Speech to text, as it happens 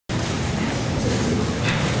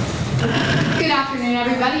good afternoon,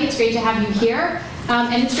 everybody. It's great to have you here.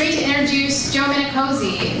 And it's great to introduce Joe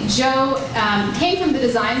Minicozzi. Joe came from the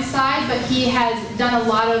design side, but he has done a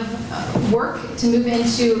lot of work to move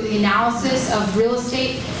into the analysis of real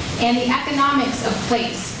estate and the economics of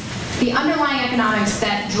place. The underlying economics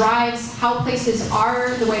that drives how places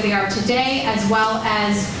are the way they are today, as well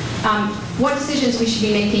as what decisions we should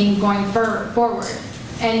be making going forward.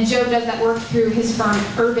 And Joe does that work through his firm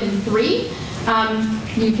Urban3.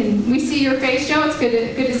 We see your face, Joe. It's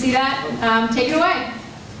good to see that. Take it away.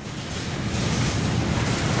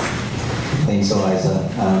 Thanks, Eliza.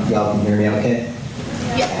 Y'all can hear me okay?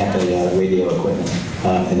 Yes. I have the radio equipment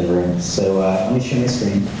in the room. So let me share my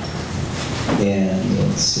screen. And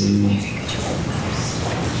let's see.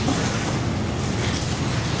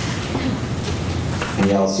 Can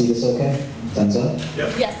y'all see this okay? Thumbs up?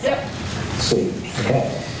 Yep. Yes. Yep. Sweet.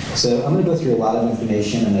 Okay. So I'm going to go through a lot of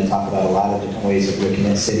information. I'm going to talk about a lot of different ways of looking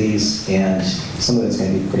at cities, and some of it's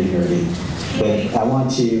going to be pretty nerdy. But I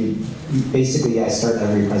want to, basically, I start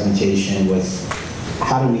every presentation with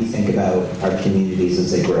how do we think about our communities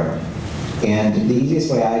as they grow. And the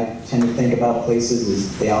easiest way I tend to think about places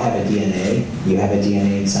is they all have a DNA. You have a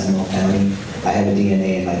DNA in Seminole County. I have a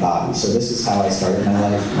DNA in my body. So this is how I started my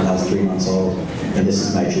life when I was 3 months old, and this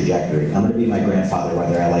is my trajectory. I'm going to be my grandfather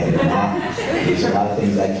whether I like it or not. There's a lot of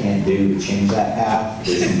things I can't do to change that path.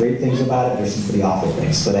 There's some great things about it, there's some pretty awful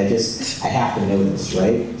things, but I have to know this,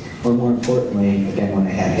 right? Or more importantly, again, when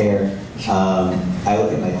I had hair, I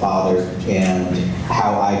look at my father and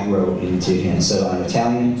how I grow into him. So I'm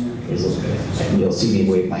Italian. You'll see me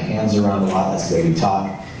wave my hands around a lot, that's the way we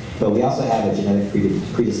talk. But we also have a genetic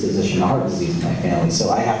predisposition to heart disease in my family,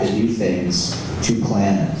 so I have to do things to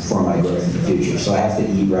plan for my growth in the future. So I have to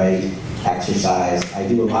eat right, exercise. I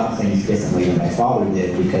do a lot of things differently than my father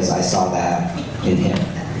did because I saw that in him.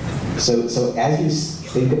 So as you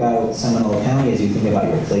think about Seminole County, as you think about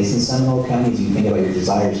your place in Seminole County, as you think about your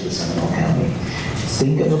desires for Seminole County,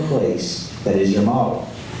 think of a place that is your model.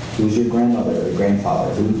 Who's your grandmother or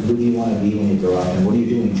grandfather? Who do you want to be when you grow up, and what are you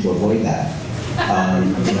doing to avoid that?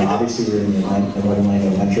 Obviously, we're in the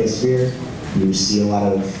Orlando metrosphere. You see a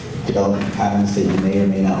lot of development patterns that you may or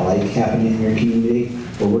may not like happening in your community,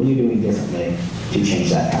 but what are you doing differently to change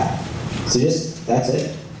that path? So that's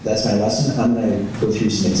it. That's my lesson. I'm going to go through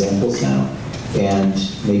some examples now and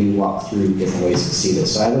maybe walk through different ways to see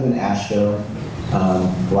this. So I live in Asheville.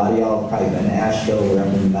 A lot of y'all have probably been to Asheville. We're up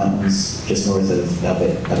in the mountains just north of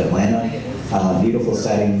Atlanta. Beautiful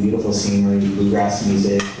setting, beautiful scenery, bluegrass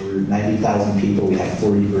music. We're 90,000 people. We have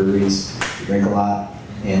 40 breweries. We drink a lot.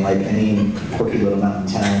 And like any quirky little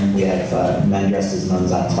mountain town, we have men dressed as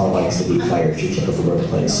nuns on tall bikes that eat fire. It's your typical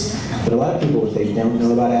birthplace. But a lot of people, if they don't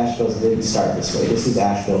know about Asheville, they didn't start this way. This is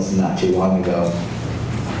Asheville from not too long ago.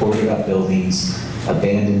 Boarded up buildings,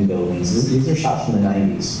 abandoned buildings. These are shots from the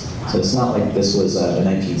 90s. So it's not like this was the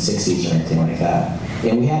 1960s or anything like that.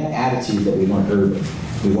 And we had an attitude that we weren't urban.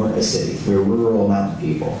 We weren't a city. We were rural mountain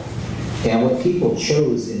people. And what people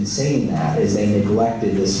chose in saying that is they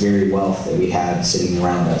neglected this very wealth that we had sitting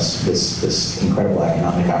around us, this incredible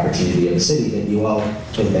economic opportunity of a city that you all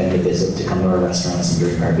have been to visit, to come to our restaurants and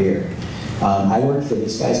drink our beer. I worked for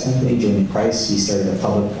this guy's company, Jimmy Price. He started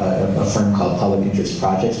a firm called Public Interest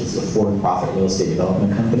Projects, which is a for-profit real estate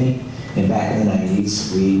development company. And back in the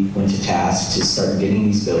 90s, we went to task to start getting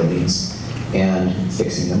these buildings and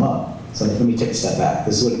fixing them up. So let me take a step back.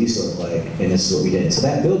 This is what it used to look like, and this is what we did. So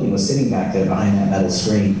that building was sitting back there behind that metal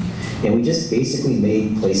screen, and we just basically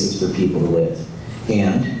made places for people to live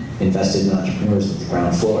and invested in entrepreneurs with the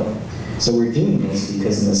ground floor. So we're doing this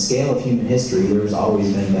because in the scale of human history, there's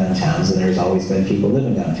always been downtowns, and there's always been people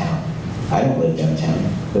living downtown. I don't live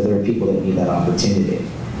downtown, but there are people that need that opportunity,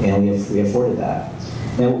 and we afforded that.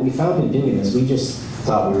 Now, what we found in doing this, we just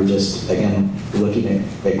thought we were just, again, looking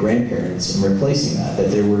at grandparents and replacing that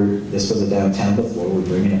this was a downtown before, we're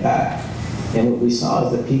bringing it back. And what we saw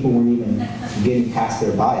is that people weren't even getting past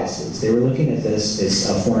their biases. They were looking at this as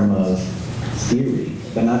a form of theory,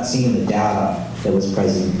 but not seeing the data that was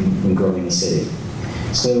present in growing the city.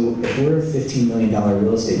 So if we're a $15 million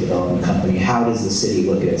real estate development company, how does the city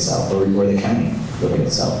look at itself, or the county look at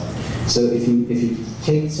itself? So if you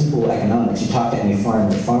take simple economics, you talk to any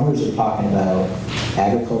farmer, farmers are talking about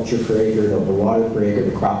agriculture per acre, the water per acre,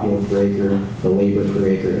 the crop yield per acre, the labor per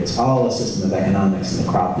acre. It's all a system of economics in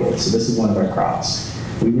the crop yield. So this is one of our crops.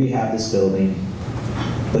 We rehab this building,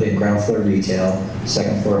 put in ground floor retail,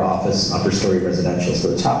 second floor office, upper story residential. So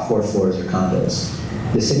the top 4 floors are condos.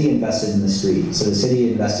 The city invested in the street. So the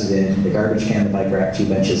city invested in the garbage can, the bike rack, 2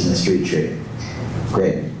 benches, and a street tree.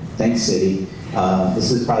 Great. Thanks, city.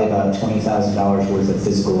 This is probably about $20,000 worth of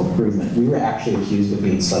physical improvement. We were actually accused of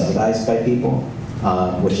being subsidized by people,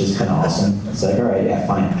 which is kind of awesome. It's like, all right, yeah,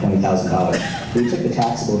 fine, $20,000. We took the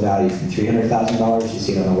taxable value from $300,000, you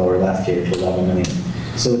see it on the lower left here, to $11 million.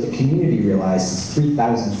 So what the community realized is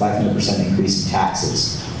 3,500% increase in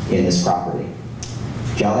taxes in this property.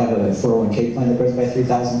 Do y'all have a 401k plan that grows by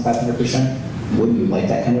 3,500%? Wouldn't you like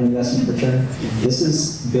that kind of investment return? This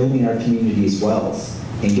is building our community's wealth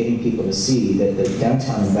and getting people to see that the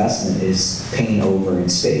downtown investment is paying over in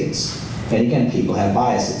spades. And again, people have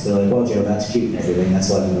biases. They're like, well, Joe, that's cute and everything,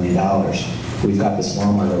 that's $11 million. We've got this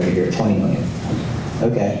Walmart over here at $20 million.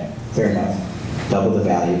 Okay, fair enough, double the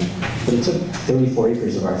value. But it took 34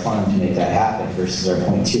 acres of our farm to make that happen versus our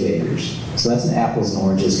 0.2 acres. So that's an apples and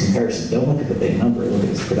oranges comparison. Don't look at the big number, look at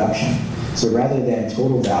its production. So rather than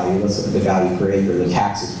total value, let's look at the value per acre, the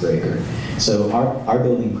taxes per acre. So our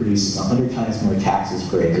building produces 100 times more taxes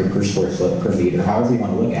per acre, per square foot, per meter, however you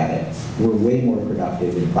want to look at it. We're way more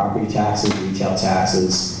productive in property taxes, retail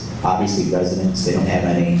taxes, obviously residents, they don't have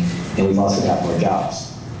any, and we've also got more jobs.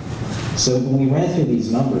 So when we ran through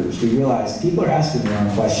these numbers, we realized people are asking the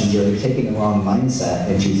wrong questions, or they're taking the wrong mindset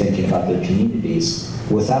into thinking about their communities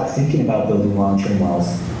without thinking about building long-term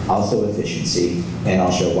wealth, also efficiency, and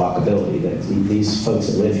also walkability. That these folks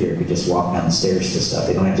that live here could just walk down the stairs to stuff.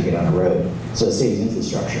 They don't have to get on a road. So it saves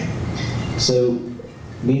infrastructure. So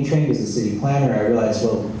being trained as a city planner, I realized,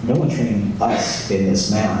 well, no one trained us in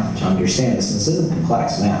this math to understand this. And this isn't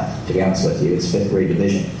complex math, to be honest with you. It's fifth grade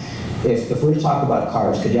division. If we're to talk about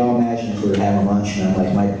cars, could y'all imagine if we were having lunch and I'm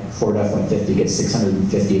like, my Ford F-150 gets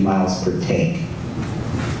 650 miles per tank?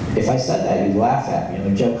 If I said that, you'd laugh at me. I'm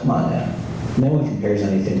like, Joe, come on now. No one compares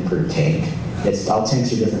anything per tank. All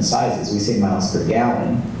tanks are different sizes. We say miles per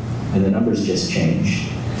gallon, and the numbers just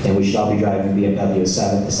changed. And we should all be driving BMW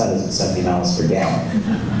 7 at 70 miles per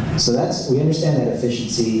gallon. So we understand that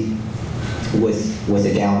efficiency with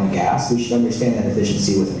a gallon of gas. We should understand that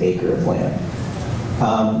efficiency with an acre of land.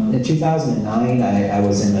 In 2009, I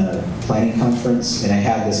was in a planning conference, and I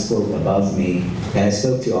had this quote above me, and I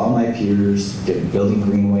spoke to all my peers, building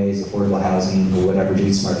greenways, affordable housing, or whatever,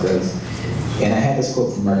 doing smart growth. And I had this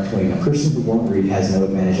quote from Mark Twain: a person who won't read has no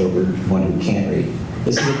advantage over one who can't read.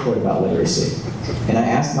 This is a quote about literacy. And I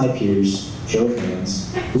asked my peers, show of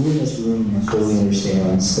hands, who in this room fully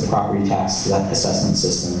understands the property tax assessment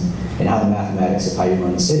system and how the mathematics of how you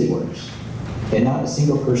run a city works? And not a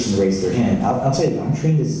single person raised their hand. I'll tell you, I'm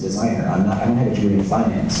trained as a designer. I don't have a degree in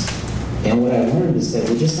finance. And what I learned is that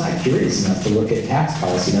we're just not curious enough to look at tax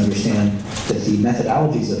policy and understand that the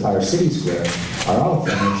methodologies of how our cities grow are all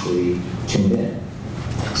financially tuned in.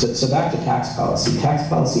 So back to tax policy. Tax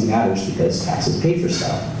policy matters because taxes pay for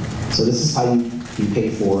stuff. So this is how you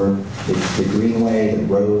pay for the greenway, the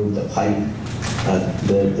road, the pipe,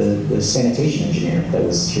 the sanitation engineer that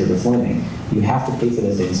was here before me. You have to pay for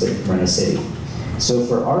the things that run a city. So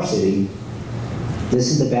for our city,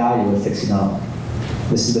 this is the value of fixing up.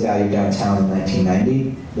 This is the value of downtown in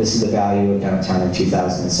 1990. This is the value of downtown in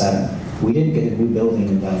 2007. We didn't get a new building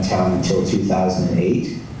in downtown until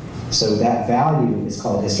 2008. So that value is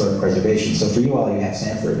called historic preservation. So for you all, you have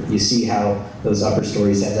Sanford. You see how those upper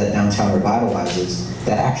stories, as that downtown revitalizes,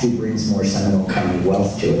 that actually brings more Seminole County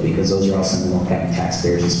wealth to it, because those are all Seminole County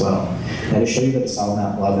taxpayers as well. Now to show you that it's all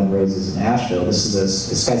about love and roses in Asheville, this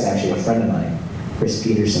guy's actually a friend of mine, Chris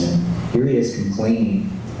Peterson. Here he is complaining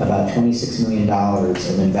about $26 million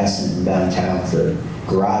of investment in downtown for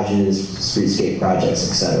garages, streetscape projects,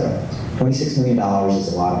 etc. $26 million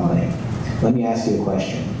is a lot of money. Let me ask you a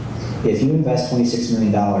question. If you invest $26 million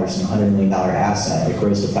in a $100 million asset that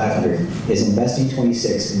grows to 500, is investing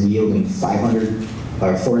 26 and yielding $500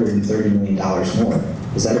 or $430 million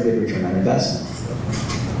more? Is that a good return on investment?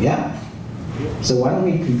 Yeah. So why don't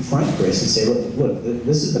we confront Chris and say, look,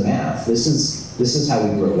 this is the math. This is how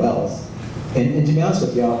we grow wealth. And to be honest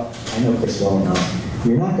with y'all, I know Chris well enough.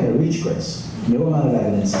 You're not going to reach Chris. No amount of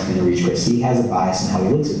evidence is going to reach Chris. He has a bias in how he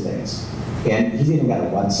looks at things. And he's even got a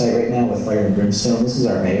website right now with fire and brimstone. This is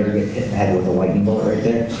our mayor getting hit in the head with a lightning bolt right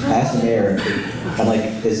there. I asked the mayor, I'm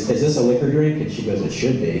like, is this a liquor drink? And she goes, it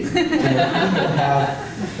should be. You know, people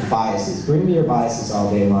have biases. Bring me your biases all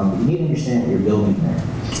day long, but you need to understand what you're building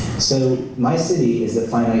there. So my city is the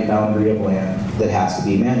finite boundary of land that has to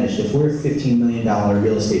be managed. If we're a $15 million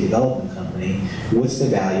real estate development company, what's the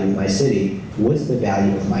value of my city? What's the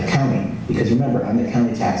value of my county? Because remember, I'm a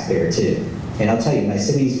county taxpayer too. And I'll tell you, my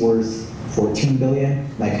city's worth $14 billion,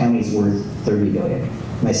 my county's worth $30 billion.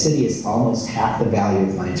 My city is almost half the value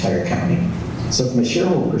of my entire county. So from a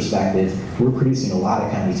shareholder perspective, we're producing a lot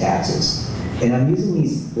of county taxes. And I'm using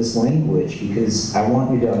this language because I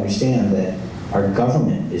want you to understand that Our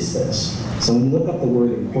government is this. So when you look up the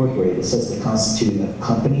word incorporate, it says to constitute a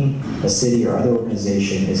company, a city, or other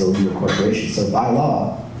organization is a legal corporation. So by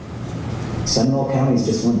law, Seminole County is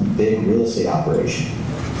just one big real estate operation.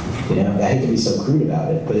 You know, I hate to be so crude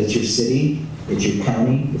about it, but it's your city, it's your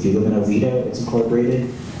county. If you live in Oviedo, it's incorporated.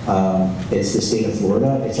 It's the state of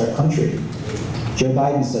Florida, it's our country. Joe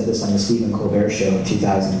Biden said this on the Stephen Colbert Show in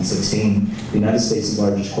 2016, the United States is the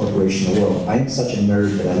largest corporation in the world. I am such a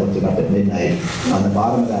nerd that I looked it up at midnight. On the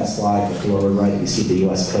bottom of that slide, at the lower right, you see the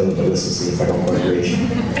US code that lists us as a federal corporation.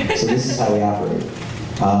 So this is how we operate.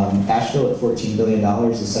 Asheville at $14 billion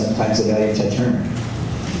is 7 times the value of Ted Turner.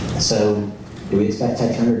 So do we expect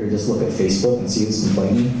Ted Turner to just look at Facebook and see who's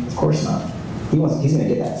complaining? Of course not. He's going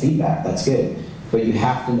to get that feedback, that's good. But you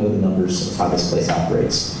have to know the numbers of how this place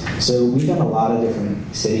operates. So we've done a lot of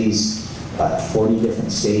different cities, 40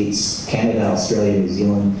 different states, Canada, Australia, New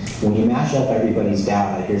Zealand. When you mash up everybody's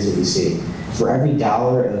data, here's what you see. For every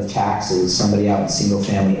dollar of taxes somebody out in single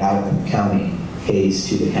family out in the county pays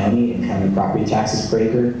to the county in county property taxes per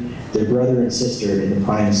acre, their brother and sister in the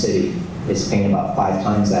prime city is paying about 5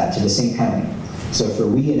 times that to the same county. So for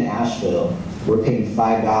we in Asheville, we're paying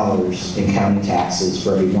 $5 in county taxes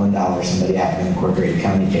for every $1 somebody out in an incorporated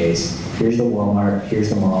county pays. Here's the Walmart, here's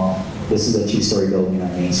the mall. This is a 2-story building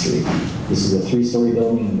on Main Street. This is a 3-story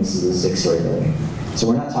building, and this is a 6-story building. So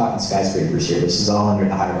we're not talking skyscrapers here. This is all under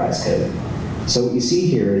the high-rise code. So what you see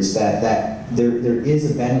here is that there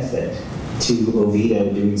is a benefit to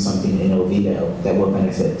Oviedo doing something in Oviedo that will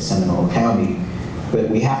benefit Seminole County, but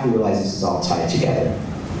we have to realize this is all tied together.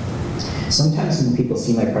 Sometimes when people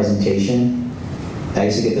see my presentation, I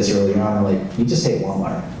used to get this early on, they're like, you just hate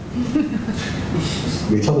Walmart.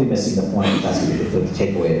 You're totally missing the point if that's what the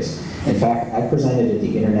takeaway is. In fact, I presented at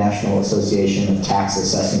the International Association of Tax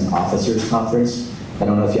Assessing Officers Conference. I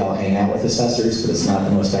don't know if y'all hang out with assessors, but it's not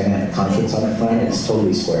the most dynamic conference on the planet. It's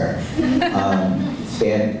totally square.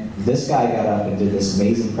 And this guy got up and did this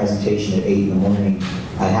amazing presentation at 8 in the morning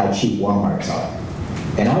on how cheap Walmarts are.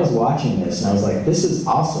 And I was watching this and I was like, this is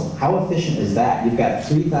awesome. How efficient is that? You've got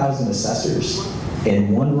 3,000 assessors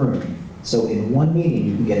in one room. So in one meeting,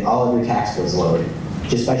 you can get all of your tax bills lowered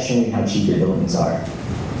just by showing how cheap your buildings are.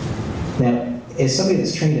 Now, as somebody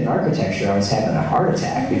that's trained in architecture, I was having a heart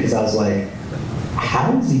attack because I was like,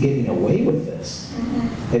 how is he getting away with this?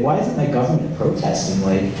 Like, why isn't my government protesting?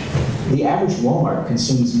 Like, the average Walmart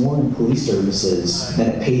consumes more in police services than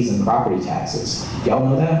it pays in property taxes. Y'all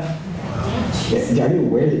know that? Are you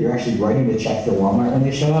aware that you're actually writing the check for Walmart when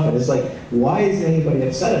they show up? And it's like, why is anybody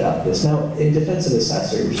upset about this? Now, in defense of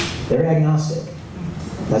assessors, they're agnostic.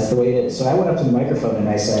 That's the way it is. So I went up to the microphone and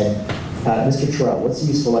I said, Mr. Terrell, what's the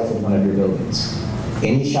useful life of one of your buildings?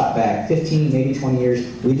 And he shot back 15, maybe 20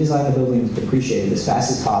 years. We design the building to depreciate it as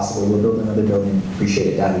fast as possible. We'll build another building,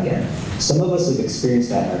 depreciate it down again. Some of us have experienced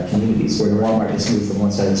that in our communities, where the Walmart just moved from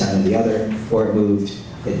one side of town to the other, or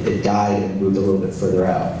it died and moved a little bit further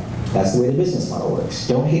out. That's the way the business model works.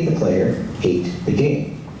 Don't hate the player, hate the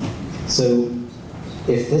game. So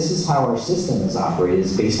if this is how our system is operated,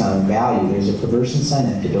 is based on value, there's a perverse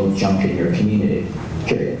incentive to build junk in your community,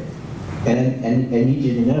 period. And I need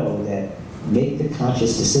you to know that make the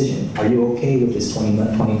conscious decision. Are you okay with this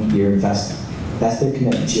 20-year investment? That's their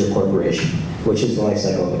commitment to your corporation, which is the life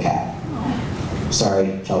cycle of a cat.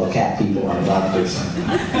 Sorry to all the cat people, I'm a dog person.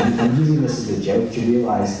 I'm using this as a joke to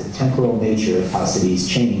realize the temporal nature of how cities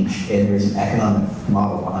change, and there's an economic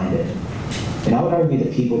model behind it. And I would argue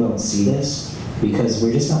that people don't see this because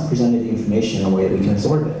we're just not presented the information in a way that we can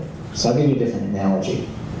absorb it. So I'll give you a different analogy.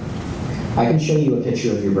 I can show you a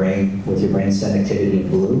picture of your brain with your brainstem activity in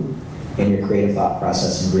blue and your creative thought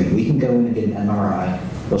process in green. We can go in and get an MRI.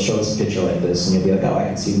 They'll show us a picture like this, and you'll be like, oh, I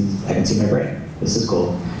can see my brain. This is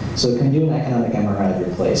cool. So can we do an economic MRI of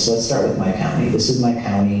your place? So let's start with my county. This is my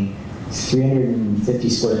county, 350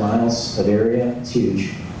 square miles of area. It's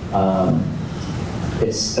huge.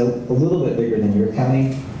 It's a little bit bigger than your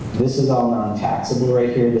county. This is all non-taxable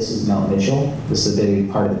right here. This is Mount Mitchell. This is a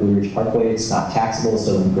big part of the Blue Ridge Parkway. It's not taxable,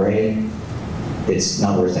 so in gray, it's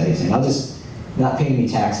not worth anything. Not paying me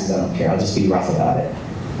taxes, I don't care. I'll just be rough about it.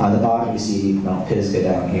 On the bottom, you see Mount Pisgah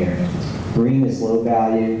down here. Green is low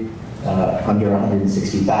value, under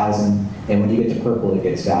 160,000. And when you get to purple, it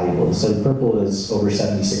gets valuable. So purple is over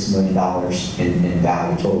 $76 million in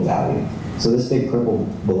value, total value. So this big purple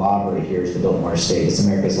blob right here is the Biltmore Estate. It's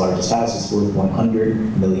America's largest house. It's worth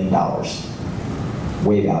 $100 million.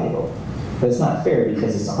 Way valuable. But it's not fair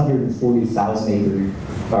because it's 140,000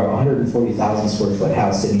 acre, or 140,000 square foot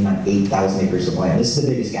house sitting on 8,000 acres of land. This is the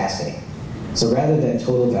biggest gas tank. So rather than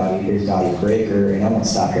total value, here's value per acre, and I won't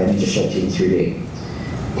stop here, let me just show it to you in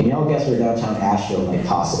 3D. Can y'all guess where downtown Asheville might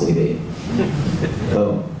possibly be?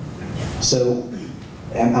 Boom. So,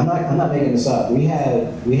 I'm not making this up. We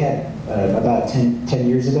had about 10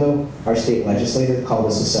 years ago, our state legislator called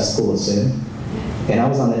us a cesspool of sin. And I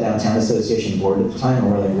was on the Downtown Association board at the time,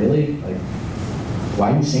 and we're like, really? Like,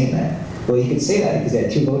 why are you saying that? Well, you could say that because they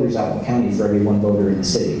had 2 voters out in the county for every 1 voter in the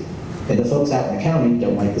city. And the folks out in the county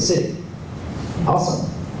don't like the city. Awesome.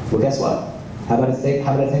 Well, guess what? How about a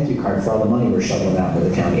thank you card for all the money we're shoveling out into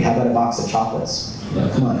the county? How about a box of chocolates? You know,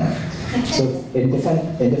 come on now. So in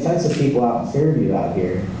defense of people out in Fairview out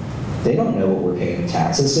here, they don't know what we're paying in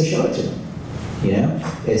taxes, so show it to them. You know?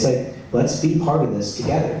 It's like, let's be part of this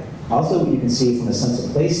together. Also, you can see from a sense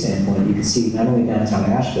of place standpoint, you can see not only downtown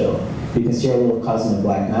Asheville, you can see our little cousin of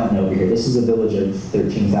Black Mountain over here. This is a village of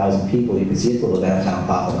 13,000 people. You can see its little downtown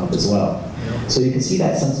popping up as well. So you can see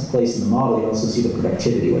that sense of place in the model. You also see the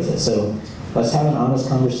productivity with it. So let's have an honest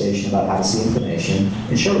conversation about how to see information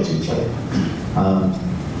and show it to each other.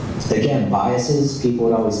 Again, biases, people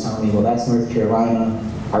would always tell me, well, that's North Carolina,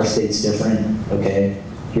 our state's different, okay?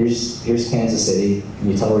 Here's Kansas City,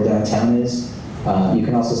 can you tell where downtown is? You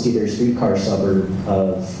can also see their streetcar suburb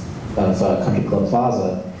of Country Club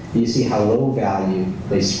Plaza. You see how low value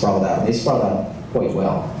they sprawled out. They sprawled out quite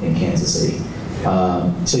well in Kansas City.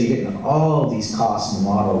 So you're getting all these costs in the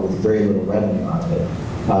model with very little revenue out of it.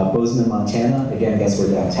 Bozeman, Montana, again, guess where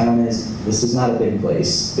downtown is? This is not a big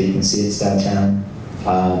place, but you can see it's downtown.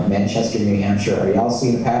 Manchester, New Hampshire, are y'all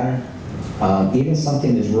seeing a pattern? Even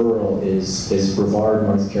something as rural is Brevard,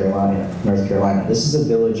 North Carolina. This is a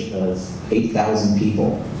village of 8,000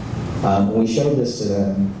 people. When we showed this to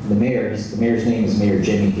them, the mayor's name is Mayor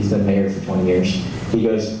Jimmy. He's been mayor for 20 years. He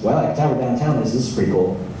goes, well, I can tell where downtown is. This is pretty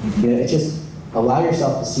cool. You know, it's just allow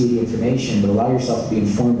yourself to see the information, but allow yourself to be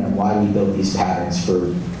informed on why we built these patterns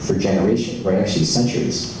for generations, right? Actually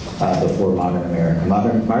centuries before modern America.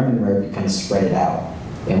 Modern America kind of spread it out,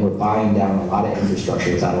 and we're buying down a lot of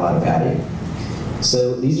infrastructure without a lot of value.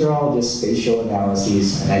 So these are all just spatial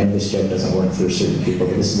analyses, and I know this joke doesn't work for certain people,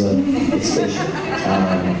 but this is it's spatial.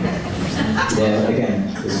 Yeah,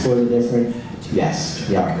 again, is Florida different? Yes,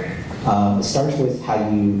 yeah. It starts with how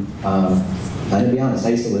you. And to be honest, I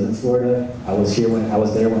used to live in Florida. I was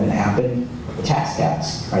there when it happened. The tax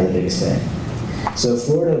caps are the biggest thing. So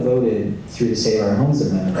Florida voted through the Save Our Homes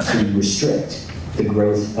Amendment to restrict the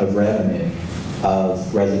growth of revenue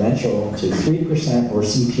of residential to 3% or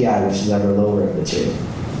CPI, which is ever lower of the two.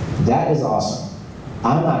 That is awesome.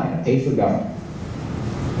 I'm not going to pay for government.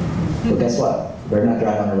 But guess what? Better not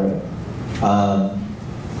drive on the road.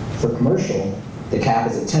 For commercial, the cap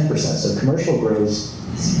is at 10%. So commercial grows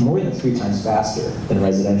more than 3 times faster than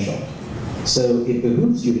residential. So it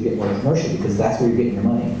behooves you to get more commercial because that's where you're getting your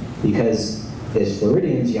money. Because as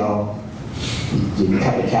Floridians, y'all, you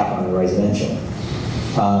cut the cap on the residential.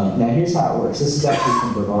 Now here's how it works. This is actually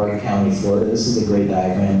from Brevard County, Florida. This is a great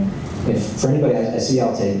diagram. For anybody, I see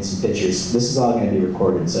y'all taking some pictures. This is all going to be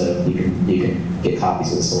recorded, so you can get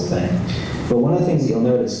copies of this whole thing. But one of the things that you'll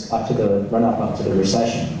notice up to the up to the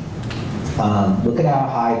recession, look at how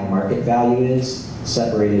high the market value is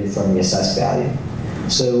separated from the assessed value.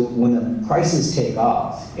 So when the prices take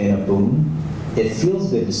off in a boom, it feels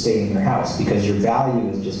good to stay in your house because your value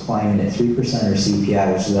is just climbing at 3% or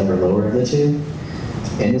CPI, which is ever lower of the two.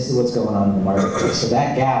 And this is what's going on in the marketplace. So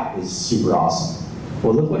that gap is super awesome.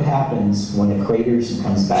 Well, look what happens when it craters and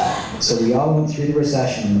comes back. So we all went through the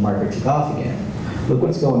recession and the market took off again. Look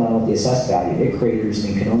what's going on with the assessed value. It craters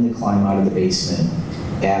and can only climb out of the basement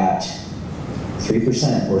at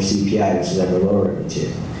 3% or CPI, which is ever lower of the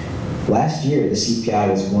two. Last year, the CPI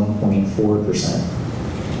was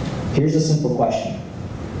 1.4%. Here's a simple question.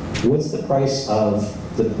 What's the price of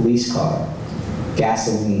the police car,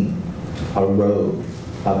 gasoline, a road,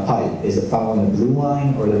 a pipe? Is it following the blue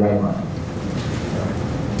line or the red line?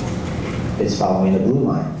 It's following the blue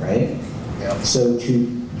line, right? Yep. So to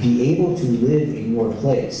be able to live in your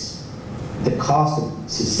place, the cost of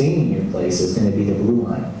sustaining your place is going to be the blue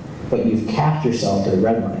line, but you've capped yourself to the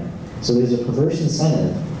red line. So there's a perverse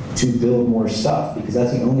incentive to build more stuff because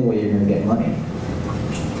that's the only way you're going to get money.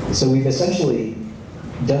 So we've essentially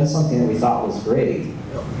done something that we thought was great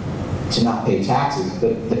to not pay taxes,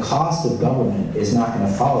 but the cost of government is not going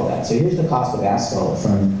to follow that. So here's the cost of asphalt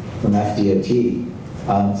from FDOT.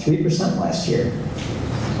 3% last year,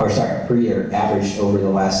 or sorry, per year, averaged over the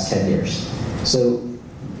last 10 years. So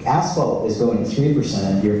asphalt is going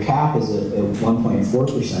 3%, your cap is at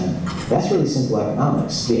 1.4%. That's really simple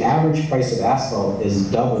economics. The average price of asphalt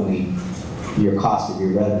is doubling your cost of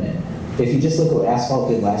your revenue. If you just look at what asphalt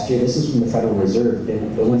did last year, this is from the Federal Reserve,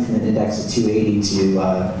 it went from an index of 280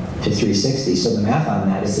 to 360. So the math on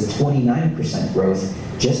that is a 29% growth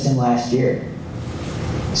just in last year.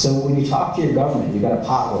 So when you talk to your government, you've got a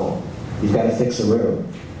pothole, you've got to fix a road,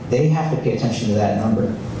 they have to pay attention to that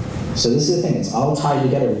number. So this is the thing, it's all tied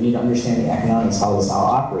together. We need to understand the economics, how this all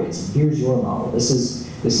operates. And here's your model. This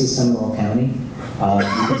is Seminole County.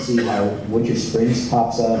 You can see how Winter Springs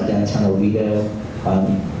pops up, downtown Oviedo.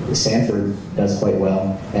 Sanford does quite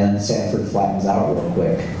well, and Sanford flattens out real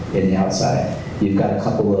quick in the outside. You've got a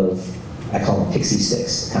couple of, I call them pixie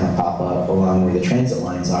sticks, that kind of pop up along where the transit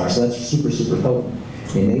lines are, so that's super, super potent.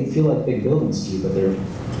 I mean, they feel like big buildings to you, but they're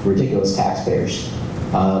ridiculous taxpayers.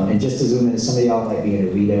 And just to zoom in, some of y'all might be in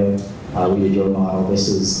Oviedo. We did your model. This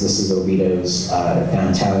is Oviedo's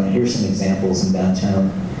downtown. And here's some examples in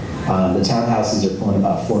downtown. The townhouses are pulling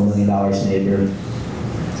about $4 million an acre.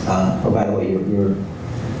 Oh, by the way, your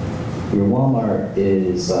Walmart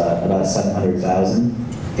is about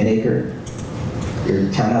 $700,000 an acre.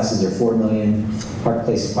 Your townhouses are $4 million. Park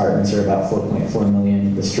Place apartments are about $4.4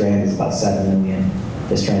 million. The Strand is about $7 million.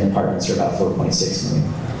 The Strand apartments are about $4.6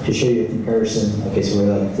 million. To show you a comparison, okay, so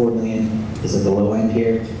we're like $4 million is at the low end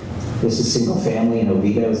here. This is single family, and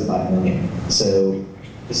Oviedo is about $1 million. So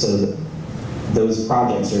those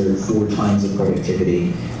projects are 4 times the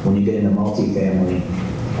productivity. When you get into multifamily,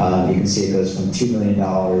 you can see it goes from $2 million to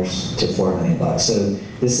 $4 million. So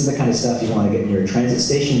this is the kind of stuff you want to get near a transit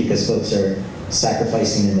station, because folks are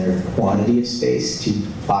sacrificing in their quantity of space to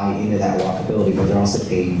buy into that walkability, but they're also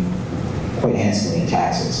paying quite handsomely in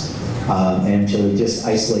taxes. And to just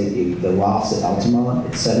isolate the lofts at Altamont,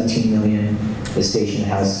 it's $17 million. The station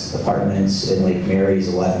house apartments in Lake Mary is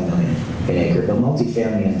 $11 million an acre. But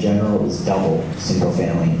multifamily in general is double single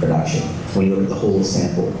family production when you look at the whole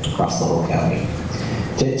sample across the whole county.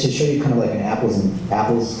 To show you kind of like an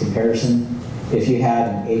apples comparison, if you had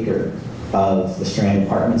an acre of the Strand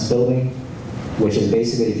Apartments building, which is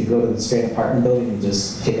basically, if you go to the Strand Apartment building and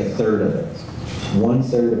just take a third of it,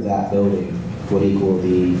 1/3 of that building would equal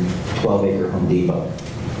the 12-acre Home Depot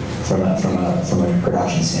from a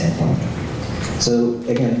production standpoint. So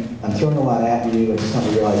again, I'm throwing a lot at you. I just want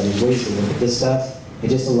to realize there's ways to look at this stuff, and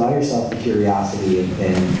just allow yourself the curiosity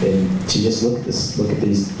and to just look at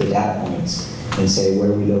the data points and say, what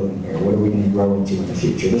are we building here? What are we going to grow into in the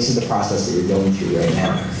future? This is the process that you're going through right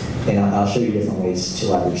now, and I'll show you different ways to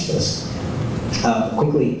leverage this.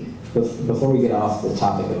 Quickly, before we get off the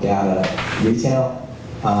topic of data, retail.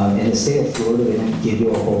 In the state of Florida, they don't give you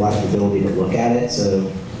a whole lot of ability to look at it,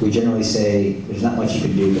 so we generally say there's not much you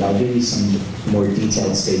can do, but I'll give you some more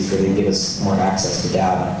detailed states where they give us more access to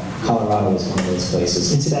data. Colorado is one of those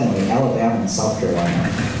places. Incidentally, Alabama and South Carolina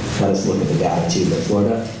let us look at the data too, but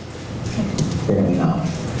Florida, apparently not.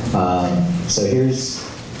 So here's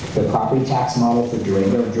the property tax model for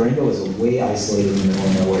Durango. Durango is way isolated in the middle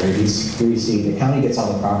of nowhere. Here you see the county gets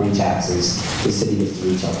all the property taxes, the city gets the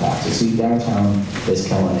retail taxes. So downtown is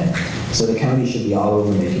killing it. So the county should be all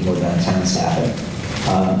over making more downtowns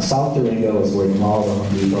happen. South Durango is where the mall, the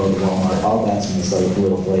Home Depot, the Walmart, all that's in this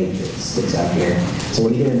little blade that sticks out here. So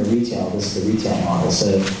when you get into retail, this is the retail model.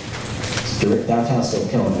 So downtown's still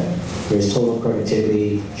killing it. There's total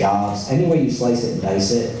productivity, jobs. Any way you slice it and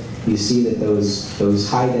dice it, you see that those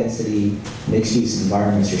high-density, mixed-use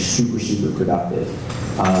environments are super, super productive.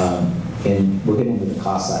 And we'll get into the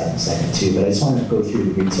cost side in a second too, but I just wanted to go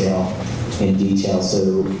through the retail in detail,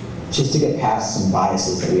 so just to get past some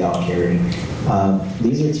biases that we all carry.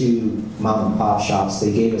 These are 2 mom and pop shops.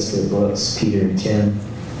 They gave us their books, Peter and Tim.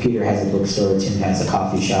 Peter has a bookstore, Tim has a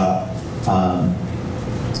coffee shop.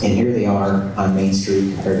 And here they are on Main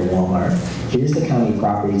Street compared to Walmart. Here's the county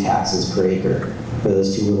property taxes per acre for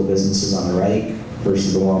those 2 little businesses on the right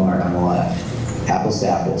versus the Walmart on the left. Apples to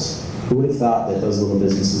apples. Who would have thought that those little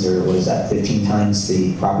businesses are, what is that, 15 times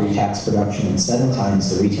the property tax production and 7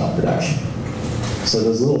 times the retail production? So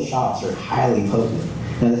those little shops are highly potent.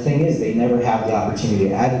 Now the thing is, they never have the opportunity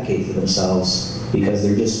to advocate for themselves because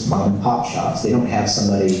they're just mom and pop shops. They don't have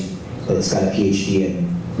somebody that's got a PhD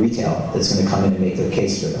in retail that's going to come in and make their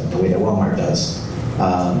case for them the way that Walmart does.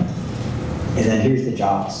 And then here's the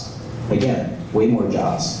jobs. Again, way more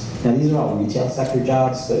jobs. Now these are all retail sector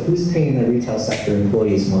jobs, but who's paying their retail sector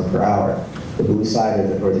employees more per hour? The blue side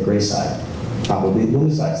or the gray side? Probably the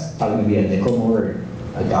blue side. It's probably going to be a nickel more or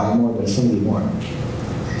a dime more, but it's going to be more.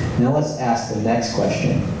 Now let's ask the next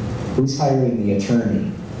question. Who's hiring the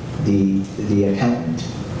attorney, the accountant,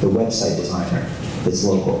 the website designer that's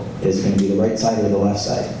local? Is it going to be the right side or the left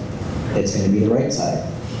side? It's going to be the right side.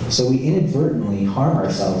 So we inadvertently harm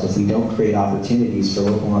ourselves if we don't create opportunities for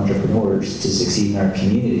local entrepreneurs to succeed in our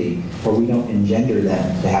community, or we don't engender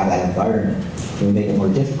them to have that environment. And we make it more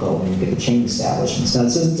difficult when we get the chain establishments. Now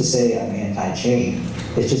this isn't to say I'm anti-chain,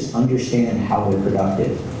 it's just understand how they're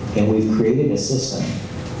productive. And we've created a system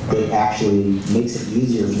that actually makes it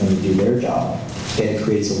easier for them to do their job. And it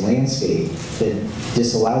creates a landscape that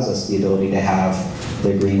disallows us the ability to have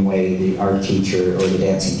the greenway, the art teacher, or the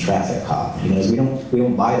dancing traffic cop. You know, we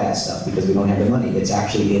don't buy that stuff because we don't have the money. It's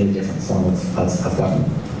actually in a different form of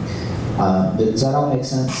government. Does that all make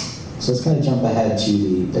sense? So let's kind of jump ahead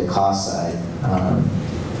to the cost side.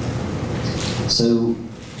 So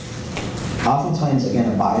oftentimes,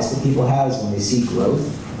 again, a bias that people have is when they see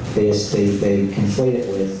growth, they conflate it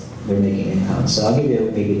with they're making income. So I'll give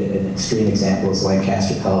you maybe an extreme example is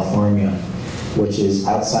Lancaster, California, which is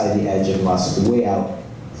outside the edge of way out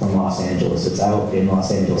from Los Angeles. It's out in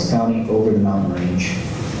Los Angeles County, over the mountain range.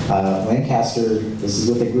 Lancaster, this is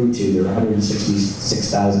what they grew to. There are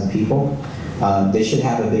 166,000 people. They should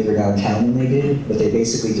have a bigger downtown than they did, but they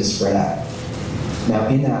basically just spread out. Now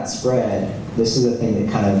in that spread, this is the thing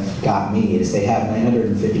that kind of got me, is they have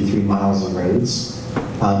 953 miles of roads.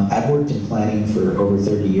 I've worked in planning for over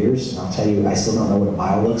 30 years, and I'll tell you, I still don't know what a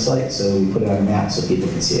mile looks like, so we put it on a map so people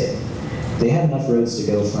can see it. They have enough roads to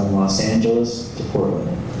go from Los Angeles to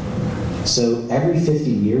Portland. So every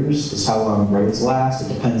 50 years is how long roads last.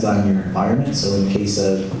 It depends on your environment. So in case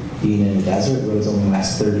of being in the desert, roads only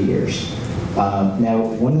last 30 years. Now,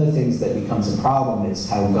 one of the things that becomes a problem is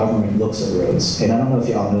how government looks at roads. And I don't know if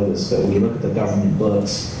y'all know this, but when you look at the government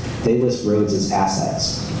books, they list roads as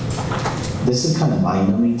assets. This is kind of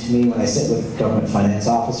mind-numbing to me. When I sit with government finance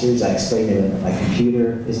officers, I explain to them that my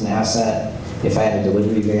computer is an asset. If I had a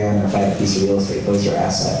delivery van or if I had a piece of real estate, those are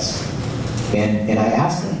assets. And I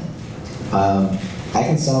ask them, I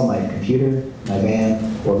can sell my computer, my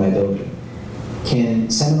van, or my building. Can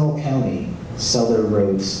Seminole County sell their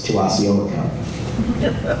roads to Osceola County?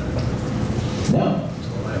 No.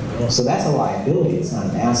 So that's a liability, it's not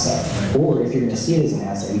an asset. Or if you're going to see it as an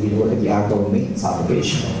asset, you need to look at the ongoing maintenance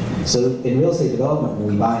obligation. So in real estate development, when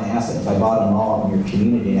we buy an asset, if I bought a mall in your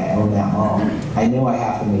community and I own that mall, I know I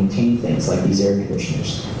have to maintain things like these air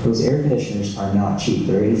conditioners. Those air conditioners are not cheap.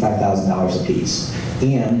 They're $85,000 a piece.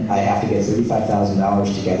 And I have to get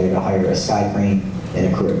 $35,000 together to hire a sky crane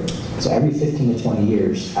and a crew. So every 15 to 20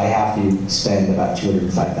 years, I have to spend about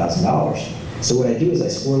 $205,000. So what I do is I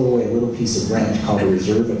squirrel away a little piece of rent called a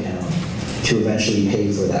reserve account to eventually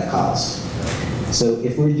pay for that cost. So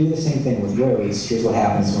if we do the same thing with roads, here's what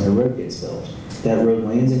happens when a road gets built. That road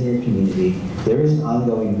lands in your community. There is an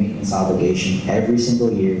ongoing maintenance obligation every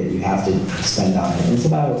single year that you have to spend on it. And it's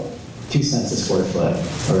about 2 cents a square foot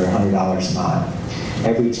or $100 a mile.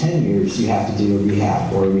 Every 10 years, you have to do a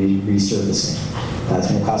rehab or resurfacing. That's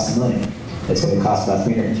going to cost money. It's going to cost about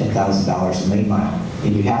 $310,000 a lane mile.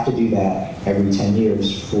 And you have to do that every 10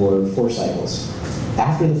 years for 4 cycles.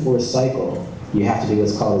 After the 4th cycle, you have to do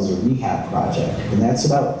what's called as a rehab project. And that's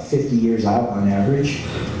about 50 years out on average.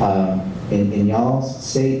 In y'all's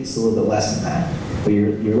state, it's a little bit less than that. But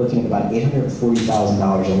you're looking at about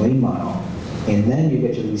 $840,000 a lane mile, and then you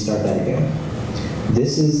get to restart that again.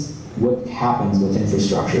 This is what happens with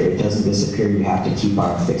infrastructure. It doesn't disappear, you have to keep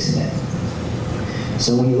on fixing it.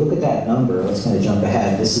 So when you look at that number, let's kind of jump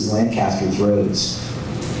ahead. This is Lancaster's roads.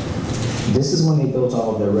 This is when they built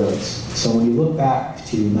all of their roads. So when you look back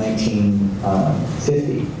to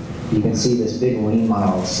 1950, you can see this big lane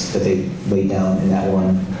miles that they laid down in that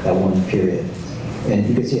one period. And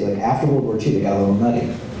you can see like after World War II, they got a little nutty.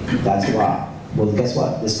 That's why. Well, guess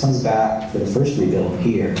what? This comes back for the first rebuild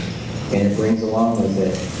here, and it brings along with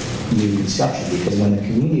it new construction, because when the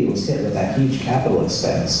community was hit with that huge capital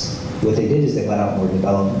expense, what they did is they let out more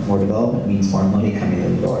development. More development means more money coming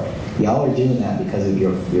in the door. Y'all are doing that because of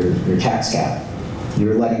your tax cap.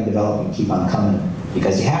 You're letting development keep on coming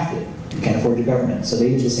because you have to. You can't afford your government. So they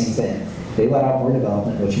did the same thing. They let out more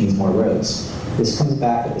development, which means more roads. This comes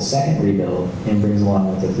back with the second rebuild and brings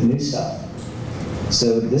along with it the new stuff.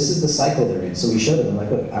 So this is the cycle they're in. So we showed them, like,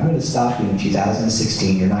 look, I'm going to stop you in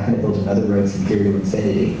 2016. You're not going to build another road from here to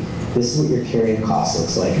infinity. This is what your carrying cost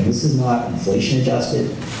looks like. And this is not inflation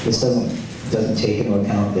adjusted. This doesn't take into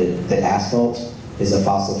account that asphalt is a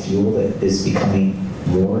fossil fuel that is becoming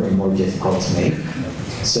more and more difficult to make.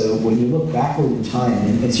 So when you look backward in time,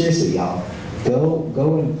 and seriously, y'all,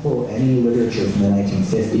 go and pull any literature from the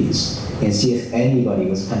 1950s and see if anybody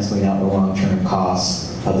was penciling out the long-term costs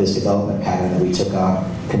of this development pattern that we took on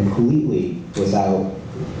completely without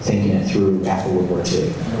thinking it through after World War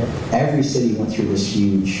II. Every city went through this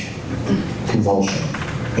huge convulsion.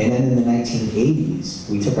 And then in the 1980s,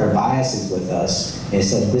 we took our biases with us and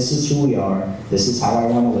said, this is who we are, this is how I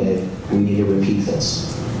want to live, we need to repeat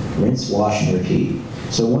this. Rinse, wash, and repeat.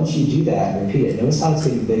 So once you do that and repeat it, notice how it's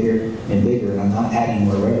getting bigger and bigger, and I'm not adding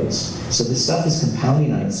more roads. So this stuff is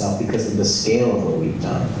compounding on itself because of the scale of what we've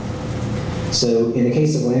done. So in the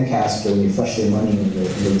case of Lancaster, when you flush their money into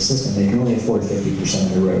the system, they can only afford 50%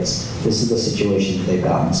 of the roads. This is the situation that they've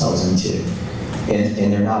gotten themselves into.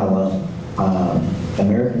 And they're not alone.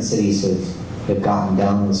 American cities have gotten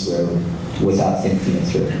down this road without thinking it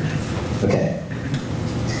through. Okay.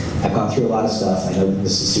 I've gone through a lot of stuff. I know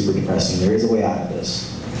this is super depressing. There is a way out of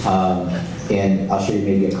this. And I'll show you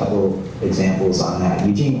maybe a couple examples on that.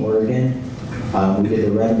 Eugene, Oregon, we did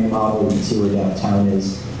the revenue model. You can see where downtown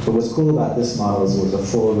is. But what's cool about this model is it was a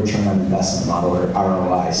full return on investment model, or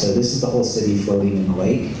ROI. So this is the whole city floating in the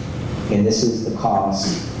lake. And this is the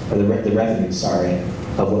cost, or the revenue, sorry,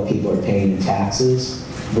 of what people are paying in taxes.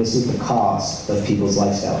 This is the cost of people's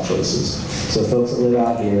lifestyle choices. So folks that live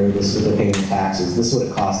out here, this is what they're paying in taxes. This is what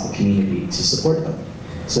it costs the community to support them.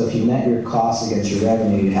 So if you net your costs against your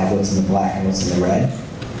revenue, you have what's in the black and what's in the red.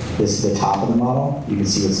 This is the top of the model. You can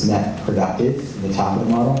see what's net productive in the top of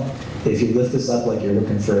the model. If you lift this up like you're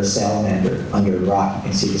looking for a salamander under a rock, you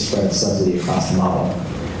can see the spread of subsidy across the model.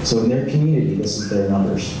 So in their community, this is their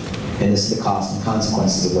numbers. And this is the cost and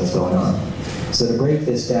consequences of what's going on. So to break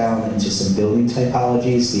this down into some building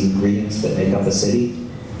typologies, the ingredients that make up a city,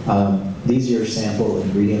 these are your sample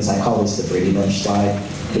ingredients. I call this the Brady Bunch slide.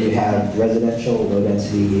 But you have residential, low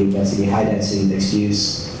density, medium density, high density, mixed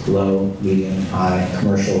use, low, medium, high,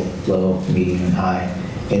 commercial, low, medium, and high.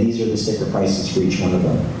 And these are the sticker prices for each one of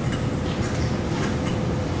them.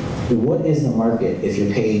 What is the market if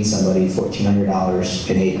you're paying somebody $1,400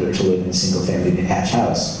 an acre to live in a single family detached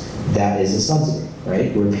house? That is a subsidy,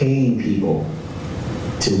 right? We're paying people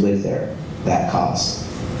to live there, that cost.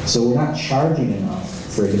 So we're not charging enough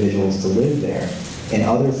for individuals to live there, and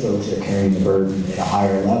other folks are carrying the burden at a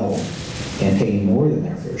higher level and paying more than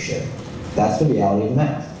their fair share. That's the reality of the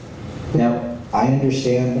math. Now, I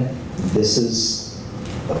understand this is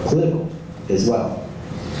political as well.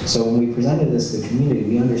 So when we presented this to the community,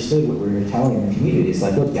 we understood what we were telling the community. It's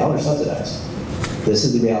like, look, y'all are subsidized. This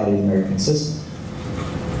is the reality of the American system.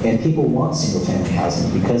 And people want single-family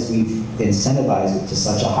housing because we've incentivized it to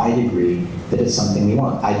such a high degree that it's something we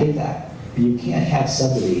want. I get that. But you can't have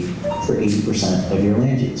subsidy for 80% of your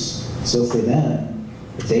land use. So for them,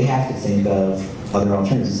 they have to think of other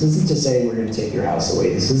alternatives. This isn't to say we're going to take your house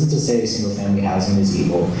away. This isn't to say single-family housing is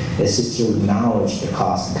evil. It's just to acknowledge the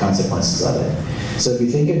costs and consequences of it. So if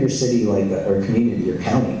you think of your city like, or community, your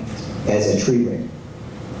county, as a tree ring,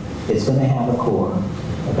 it's going to have a core,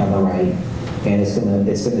 like on the right, and it's going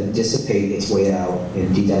to dissipate its way out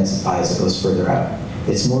and de-densify as it goes further out.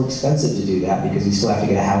 It's more expensive to do that because you still have to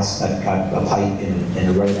get a house, a pipe, and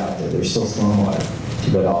a road out there. There's still stormwater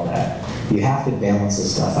to go to all that. You have to balance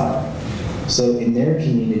this stuff out. So in their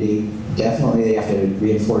community, definitely they have to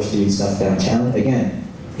reinforce doing stuff downtown. Again,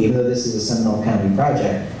 even though this is a Seminole County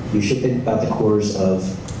project, you should think about the cores of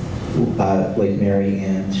Lake Mary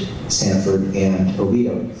and Sanford and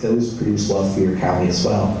Oviedo. Those produce wealth for your county as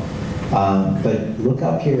well. But look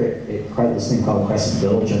up here at this thing called Crescent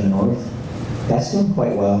Village on the north. That's doing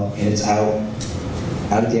quite well, and it's out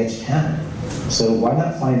at the edge of town. So why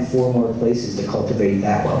not find 4 more places to cultivate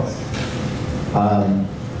that wealth?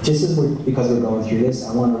 Just because we're going through this,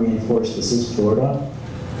 I want to reinforce this is Florida.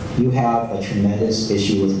 You have a tremendous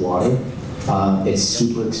issue with water. It's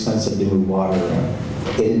super expensive to move water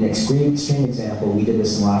around. In an extreme example, we did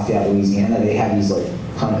this in Lafayette, Louisiana. They have these like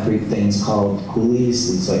concrete things called coulees,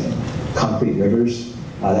 these like concrete rivers.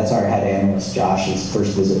 That's our head analyst, Josh's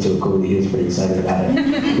first visit to a coulee. He was pretty excited about it.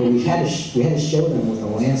 But we had to show them what the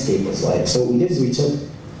landscape was like. So what we did is we took,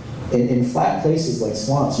 in flat places like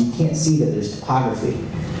swamps, you can't see that there's topography.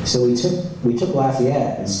 So we took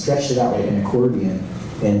Lafayette and stretched it out like an accordion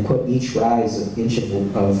and put each rise of inch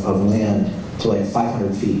of land to like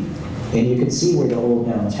 500 feet. And you can see where the old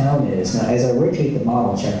downtown is. Now, as I rotate the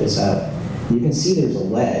model, check this out. You can see there's a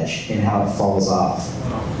ledge in how it falls off.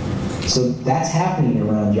 So that's happening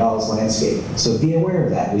around y'all's landscape. So be aware of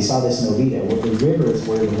that. We saw this in Oviedo. Well, the river is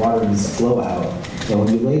where the water needs to flow out. And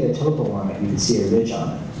when you lay the topo on it, you can see a ridge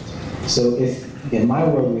on it. So if, in my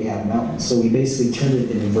world, we have mountains. So we basically turned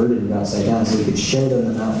it and inverted it upside down so we could show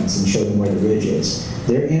them the mountains and show them where the ridge is.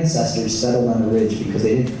 Their ancestors settled on the ridge because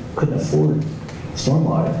they couldn't afford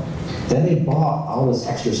stormwater. Then they bought all this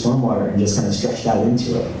extra stormwater and just kind of stretched out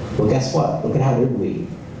into it. Well, guess what? Look at how they're bleeding.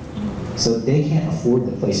 So they can't afford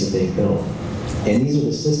the places they've built. And these are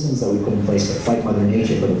the systems that we put in place to fight Mother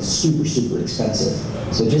Nature, but it's super, super expensive.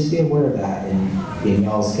 So just be aware of that in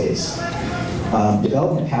y'all's case.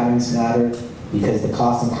 Development patterns matter because the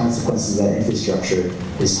cost and consequences of that infrastructure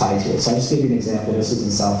is tied to it. So I just gave you an example. This is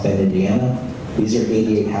in South Bend, Indiana. These are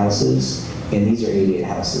 88 houses, and these are 88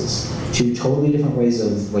 houses. 2 totally different ways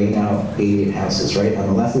of laying out 88 houses, right? On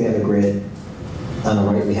the left, we have a grid. On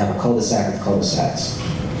the right, we have a cul-de-sac with cul-de-sacs.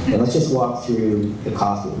 And let's just walk through the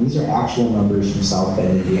cost. These are actual numbers from South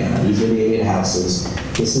Bend, Indiana. These are the 8 houses.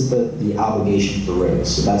 This is the obligation for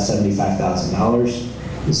roads, so that's $75,000.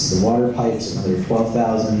 This is the water pipes, another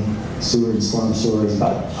 $12,000. Sewer and storm sewer is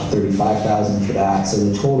about $35,000 for that. So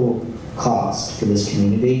the total cost for this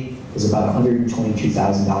community is about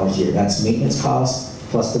 $122,000 a year. That's maintenance cost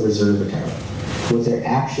plus the reserve account. What they're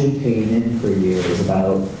actually paying in per year is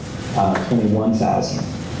about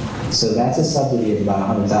 $21,000. So that's a subsidy of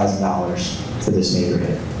about $100,000 for this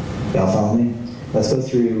neighborhood. Y'all follow me? Let's go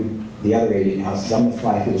through the other 88 houses. I'm going to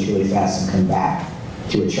fly through this really fast and come back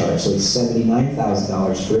to a chart. So it's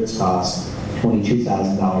 $79,000 for its cost,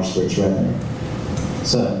 $22,000 for its revenue.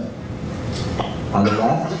 So on the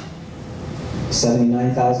left,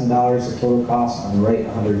 $79,000 the total cost. On the right,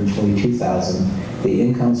 $122,000. The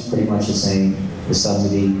income's pretty much the same. The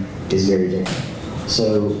subsidy is very different.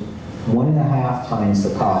 So 1.5 times the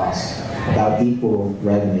cost, about equal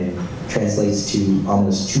revenue, translates to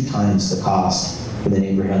almost 2 times the cost for the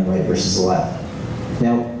neighborhood on the right versus the left.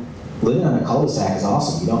 Now, living on a cul-de-sac is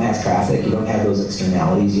awesome. You don't have traffic, you don't have those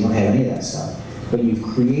externalities, you don't have any of that stuff. But you've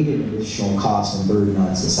created an additional cost and burden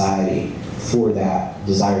on society for that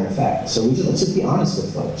desired effect. So let's just be honest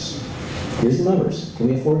with folks. Here's the numbers. Can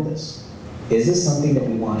we afford this? Is this something that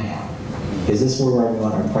we want to have? Is this where we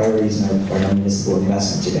want our priorities and our municipal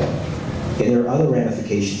investment to go? And there are other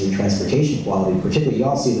ramifications in transportation quality, particularly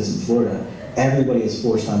y'all see this in Florida. Everybody is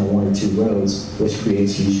forced onto 1 or 2 roads, which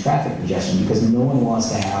creates huge traffic congestion because no one wants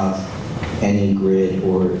to have any grid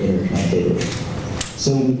or interconnectivity.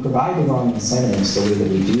 So we provide the wrong incentives the way that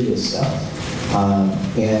we do this stuff.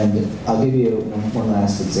 And I'll give you one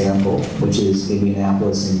last example, which is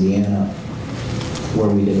Indianapolis, Indiana, where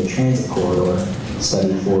we did a transit corridor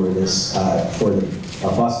study for this, for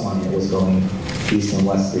a bus line that was going east and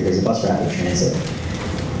west because of bus rapid transit.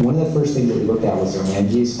 One of the first things that we looked at was their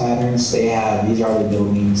land use patterns. They have, these are the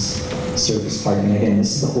buildings, surface parking. Again,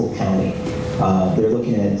 this is the whole county. They're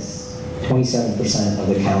looking at 27% of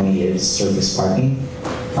the county is surface parking,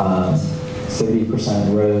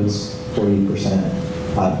 30% roads, 40%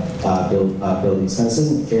 buildings. Now this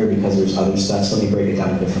isn't fair because there's other stuff, so let me break it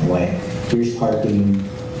down a different way. Here's parking,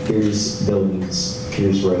 here's buildings,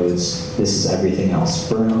 here's roads, this is everything else.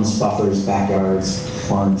 Berms, buffers, backyards,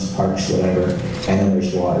 farms, parks, whatever, and then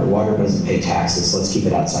there's water. Water doesn't pay taxes, so let's keep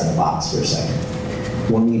it outside the box for a second.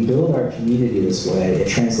 When we build our community this way, it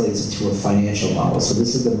translates into a financial model. So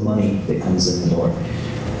this is the money that comes in the door.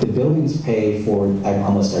 The buildings pay for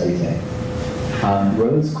almost everything.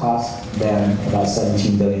 Roads cost them about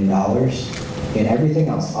 $17 billion, and everything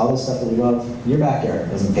else, all the stuff that we love, your backyard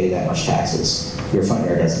doesn't pay that much taxes. Your front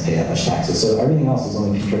yard doesn't pay that much taxes. So everything else is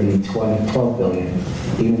only contributing $12 billion,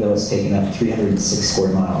 even though it's taking up 306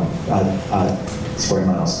 square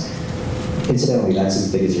miles. Incidentally, that's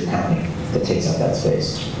as big as your county that takes up that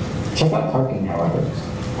space. Check out parking, however.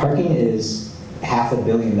 Parking is $500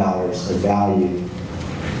 million of value,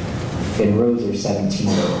 and roads are $17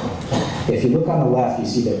 billion. If you look on the left, you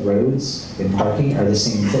see that roads and parking are the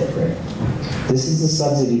same footprint. This is the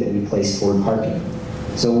subsidy that we place toward parking.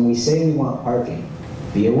 So when we say we want parking,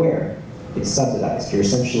 be aware, it's subsidized. You're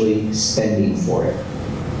essentially spending for it.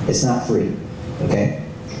 It's not free, okay?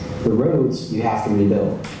 The roads, you have to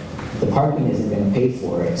rebuild. The parking isn't going to pay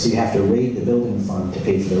for it, so you have to raid the building fund to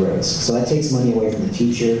pay for the roads. So that takes money away from the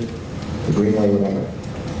teacher, the greenway, whatever.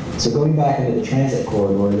 So going back into the transit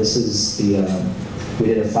corridor, this is the, we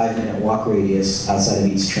did a 5-minute walk radius outside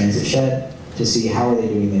of each transit shed to see how are they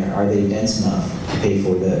doing there. Are they dense enough to pay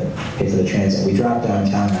for the transit? We dropped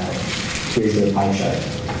downtown out. Here's the pie chart.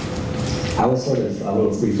 I was sort of a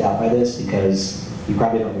little freaked out by this because you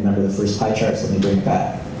probably don't remember the first pie chart, so let me bring it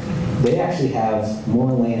back. They actually have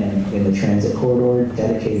more land in the transit corridor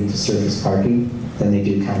dedicated to surface parking than they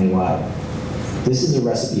do countywide. This is a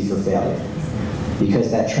recipe for failure because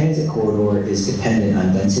that transit corridor is dependent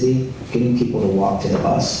on density, getting people to walk to the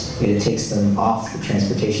bus, and it takes them off the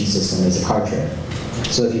transportation system as a car trip.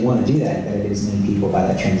 So if you want to do that, you gotta get as many people by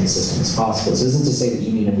that transit system as possible. So this isn't to say that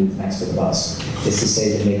you need to move next to the bus. It's to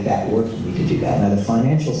say to make that work, you need to do that. Now the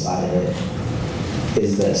financial side of it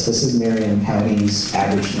is this. This is Marion County's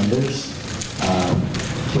average numbers.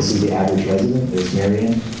 This is the average resident. There's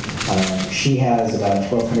Marion. She has about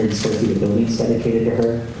 1,200 square feet of buildings dedicated to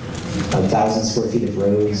her, 1,000 square feet of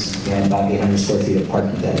roads, and about 800 square feet of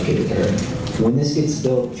parking dedicated to her. When this gets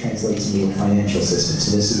built, it translates into a financial system.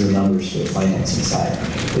 So this is your numbers for the financing side.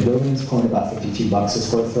 The building's pulling about $52 a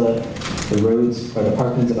square foot. The roads, or the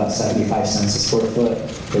parking's about 75 cents a square foot.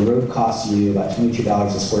 The road costs you about $22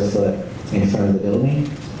 a square foot in front of the building,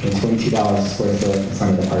 and $22 a square foot in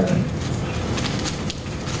front of the parking.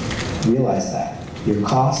 Realize that. Your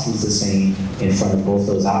cost is the same in front of both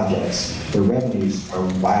those objects. The revenues are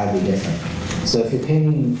wildly different. So if you're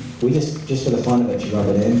paying, we just for the fun of it, you rub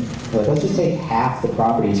it in, like, let's just take half the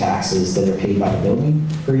property taxes that are paid by the building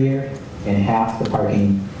per year and half the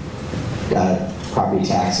parking property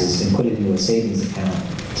taxes and put it into a savings account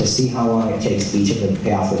to see how long it takes each of them to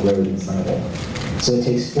pay off the road in front of it. So it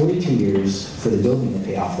takes 42 years for the building to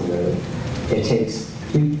pay off the road. It takes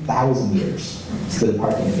 3,000 years for the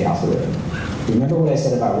parking to pay off the road. Remember what I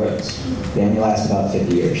said about roads? They only last about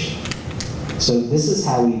 50 years. So this is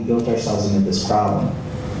how we built ourselves into this problem.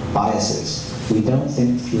 Biases. We don't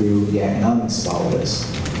think through the economics of all of this.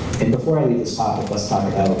 And before I leave this topic, let's talk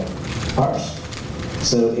about cars.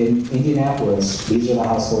 So in Indianapolis, these are the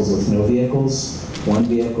households with no vehicles, 1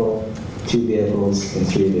 vehicle, 2 vehicles, and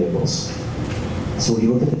 3 vehicles. So when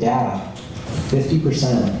you look at the data,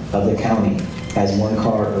 50% of the county has 1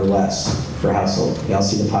 car or less per household. Y'all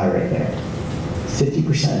see the pie right there.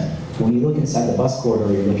 50%. When you look inside the bus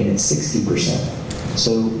corridor, you're looking at 60%.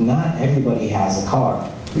 So not everybody has a car.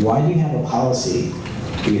 Why do you have a policy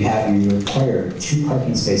where you require 2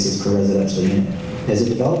 parking spaces per residential unit? As a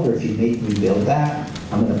developer, if you make me build that,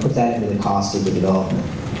 I'm going to put that into the cost of the development.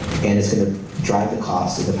 And it's going to drive the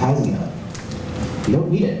cost of the housing up. You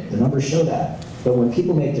don't need it. The numbers show that. But when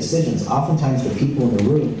people make decisions, oftentimes the people in the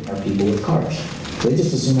room are people with cars. They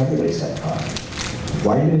just assume everybody's got a car.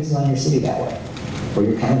 Why are you going to design your city that way? Or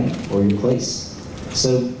your county, or your place?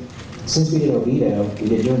 So, since we did Oviedo, we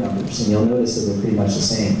did your numbers, and you'll notice that they're pretty much the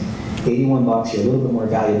same. $81, you're a little bit more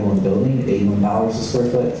valuable in the building at $81 a square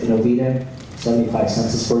foot in Oviedo, 75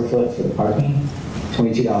 cents a square foot for the parking,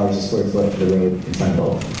 $22 a square foot for the road in front of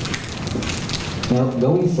both. Now,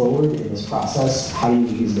 going forward in this process, how do you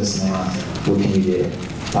use this math? What can you do?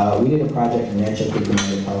 We did a project in Rancho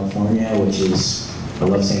Cucamonga, California, which is, I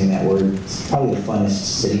love saying that word, it's probably the funnest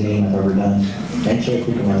city name I've ever done, Rancho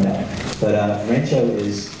Cucamonga. But Rancho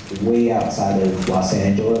is way outside of Los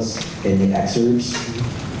Angeles in the exurbs.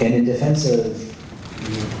 And in defense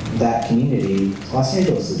of that community, Los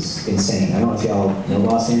Angeles is insane. I don't know if y'all know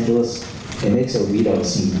Los Angeles. It makes Oviedo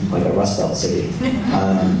seem like a Rust Belt city.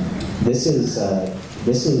 This is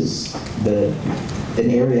an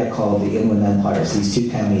area called the Inland Empire. So these 2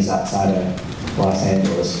 counties outside of Los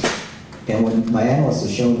Angeles. And when my analyst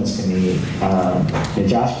was showing this to me, and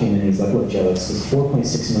Josh came in and he's like, look, Joe, it's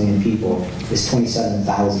 4.6 million people, it's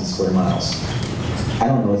 27,000 square miles. I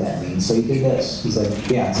don't know what that means. So he did this. He's like,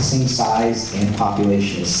 yeah, it's the same size and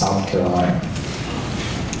population as South Carolina.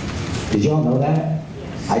 Did y'all know that?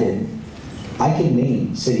 I didn't. I can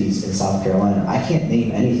name cities in South Carolina. I can't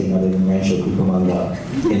name anything other than Rancho Cucamonga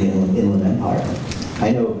in the Inland Empire.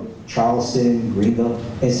 I know Charleston, Greenville,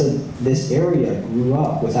 and so this area grew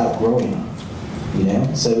up without growing up, you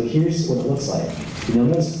know? So here's what it looks like. You'll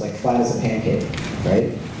notice it's like flat as a pancake,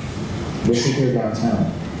 right? This is here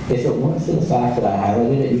downtown. If it weren't for the fact that I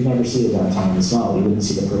highlighted it, you'd never see the downtown as well. You wouldn't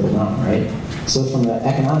see the Purple Mountain, right? So from the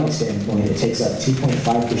economic standpoint, it takes up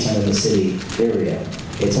 2.5% of the city area.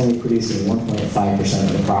 It's only producing 1.5%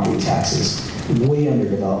 of the property taxes. Way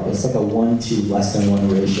underdeveloped. It's like a 1 to less than 1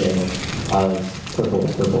 ratio of purple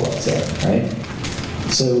to purple up there, right?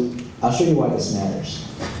 So I'll show you why this matters.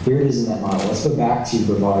 Here it is in that model. Let's go back to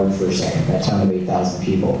Brevard for a second, that town of 8,000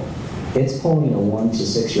 people. It's pulling a 1 to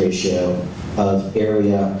 6 ratio of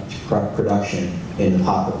area to production in the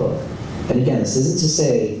pocketbook. And again, this isn't to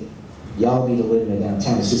say y'all need to live in a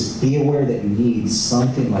downtown. It's just be aware that you need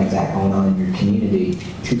something like that going on in your community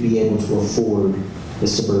to be able to afford the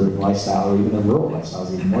suburban lifestyle, or even the rural lifestyle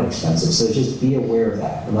is even more expensive. So just be aware of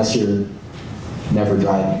that, unless you're never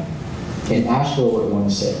driving. In Asheville, we're at 1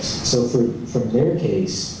 to 6. So from their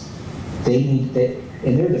case,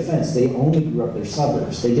 in their defense, they only grew up their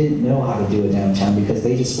suburbs. They didn't know how to do a downtown because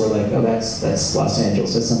they just were like, oh, that's Los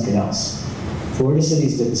Angeles, that's something else. Florida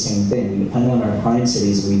cities did the same thing. We depend on our prime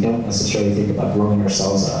cities, and we don't necessarily think about growing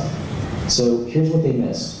ourselves up. So here's what they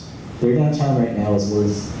missed. Their downtown right now is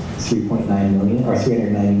worth 3.9 million, or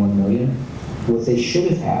 391 million. What they should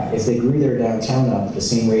have had, if they grew their downtown up at the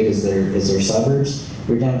same rate as their suburbs,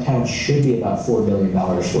 their downtown should be about $4 billion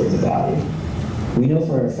worth of value. We know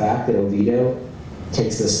for a fact that Oviedo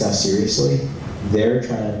takes this stuff seriously. They're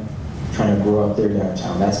trying to grow up their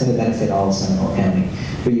downtown. That's going to benefit all of Seminole County.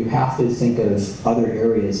 But you have to think of other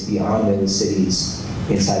areas beyond those cities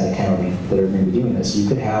inside the county that are going to be doing this. You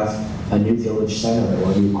could have a new village center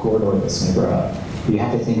or a new corridor that's going to grow up. You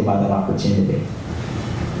have to think about that opportunity.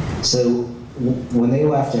 So when they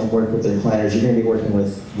left and worked with their planners, you're going to be working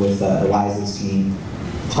with Eliza's team.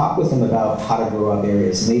 Talk with them about how to grow up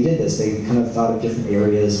areas. And they did this. They kind of thought of different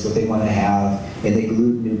areas, what they want to have, and they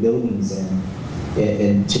glued new buildings in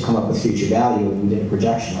and to come up with future value, and we did a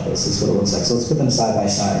projection of this. This is what it looks like. So let's put them side by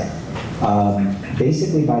side.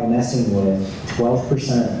 Basically, by messing with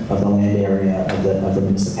 12% of the land area of the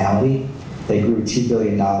municipality, they grew $2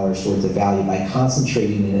 billion worth of value by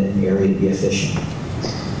concentrating in an area to be efficient.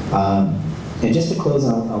 And just to close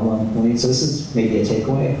on one point, so this is maybe a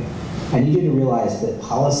takeaway. I need you to realize that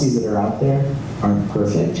policies that are out there aren't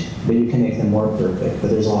perfect, but you can make them more perfect. But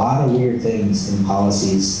there's a lot of weird things in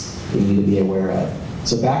policies that you need to be aware of.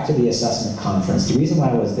 So back to the assessment conference. The reason why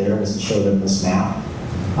I was there was to show them this map.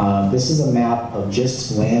 This is a map of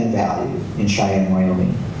just land value in Cheyenne,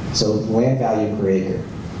 Wyoming. So land value per acre.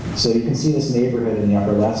 So you can see this neighborhood in the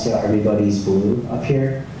upper left, so everybody's blue up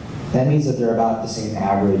here. That means that they're about the same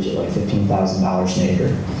average at like $15,000 an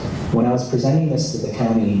acre. When I was presenting this to the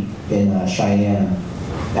county in Cheyenne,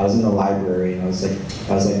 I was in the library and I was like,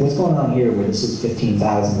 what's going on here where this is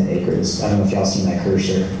 15,000 acres? I don't know if y'all seen that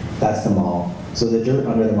cursor. That's the mall. So the dirt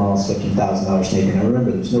under the mall is $15,000 an acre. Now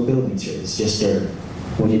remember, there's no buildings here, it's just dirt.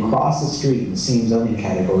 When you cross the street in the same zoning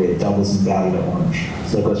category, it doubles in value to orange.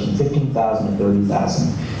 So it goes from 15,000 to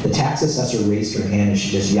 30,000. The tax assessor raised her hand and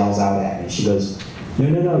she just yells out at me. She goes,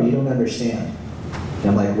 no, you don't understand. And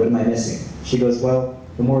I'm like, what am I missing? She goes, well,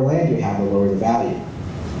 the more land you have, the lower the value.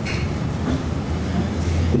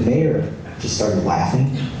 The mayor just started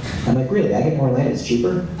laughing. I'm like, really? I get more land, it's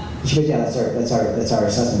cheaper? She goes, yeah, that's our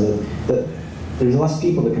assessment. There's less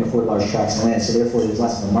people that can afford large tracts of land, so therefore there's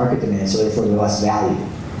less of a market demand, so therefore there's less value.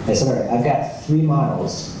 I said, all right, I've got 3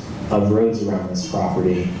 miles of roads around this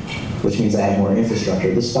property, which means I have more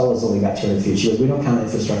infrastructure. This fellow's only got 200 feet. She goes, we don't count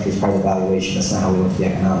infrastructure as part of the valuation. That's not how we look at the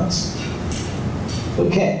economics.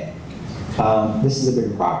 Okay. This is a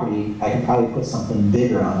bigger property. I can probably put something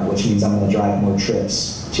bigger on it, which means I'm going to drive more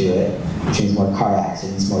trips to it, which means more car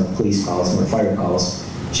accidents, more police calls, more fire calls.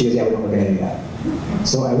 She goes, yeah, we don't look at any of that.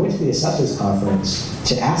 So I went to the assessors conference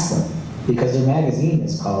to ask them, because their magazine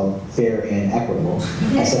is called Fair and Equitable.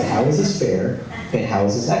 I said, how is this fair and how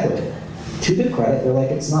is this equitable? To their credit, they're like,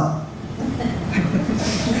 it's not.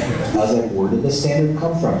 I was like, where did this standard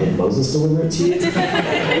come from? Did Moses deliver it to you?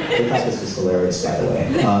 They thought this was hilarious, by the way.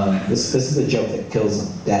 This is a joke that kills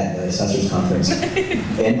dead at the assessors conference.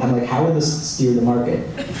 And I'm like, how would this steer the market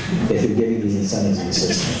if you're giving these incentives in the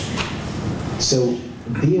system? So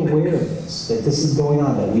be aware of this, that this is going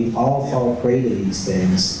on, that we all fall prey to these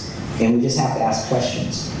things, and we just have to ask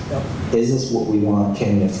questions. Is this what we want?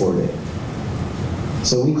 Can we afford it?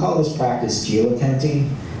 So we call this practice geoaccounting.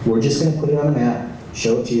 We're just going to put it on a map,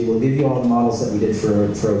 show it to you. We'll give you all the models that we did for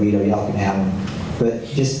Oviedo. Y'all can have them. But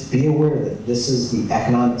just be aware that this is the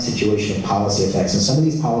economic situation of policy effects. And some of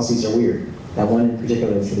these policies are weird. That one in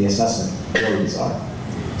particular for the assessment, really bizarre.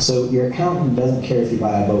 So your accountant doesn't care if you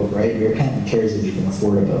buy a boat, right? Your accountant cares if you can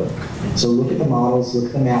afford a boat. So look at the models, look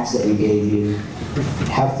at the maps that we gave you,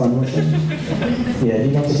 have fun with them. You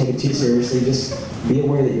don't have to take it too seriously. Just be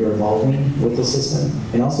aware that you're evolving with the system,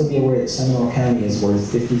 and also be aware that Seminole County is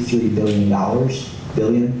worth $53 billion.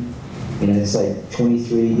 It's like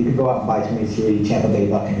 23. You could go out and buy 23 Tampa Bay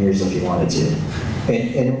Buccaneers if you wanted to.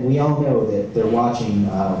 And we all know that they're watching.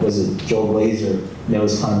 Was it Joel Glazer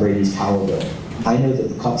knows Tom Brady's power bill? I know that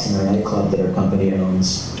the cups in our nightclub that our company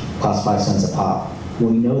owns cost 5 cents a pop. We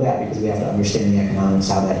know that because we have to understand the economics,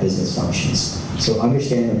 how that business functions. So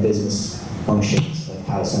understand the business functions, like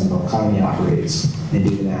how Seminole County operates, and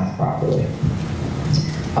do the math properly.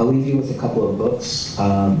 I'll leave you with a couple of books.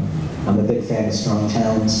 I'm a big fan of Strong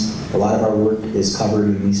Towns. A lot of our work is covered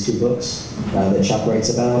in these 2 books that Chuck writes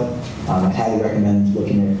about. I'd highly recommend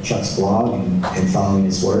looking at Chuck's blog and following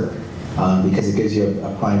his work. Because it gives you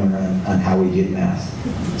a primer on how we do math.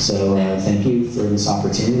 So thank you for this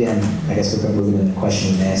opportunity, and I guess we're going to move into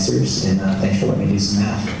question and answers, and thanks for letting me do some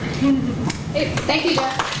math. Hey, thank you,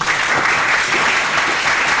 Jeff.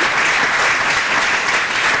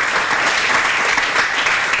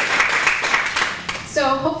 So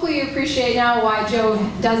hopefully you appreciate now why Joe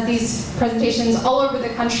does these presentations all over the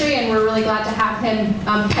country, and we're really glad to have him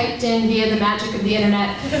piped in via the magic of the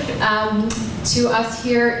internet to us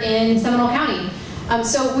here in Seminole County.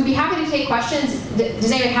 So we'd be happy to take questions.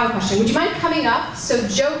 Does anyone have a question? Would you mind coming up so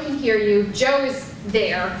Joe can hear you? Joe is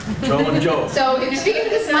there. Joe and Joe. So if you speak into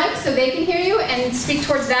this mic so they can hear you, and speak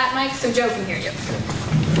towards that mic so Joe can hear you.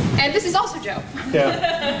 And this is also Joe.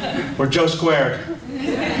 Yeah, we're Joe squared.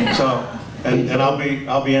 So, and I'll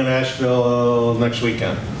be in Asheville next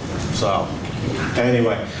weekend. So,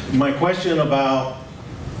 anyway, my question about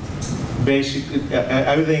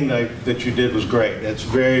everything that you did was great. It's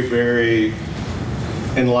very, very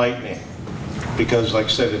enlightening because, like I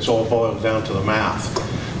said, it's all boiled down to the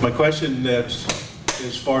math. My question is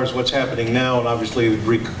as far as what's happening now, and obviously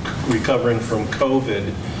recovering from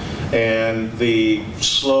COVID and the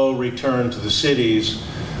slow return to the cities,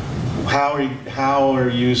 how are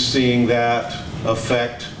you seeing that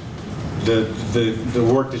affect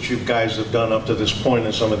the work that you guys have done up to this point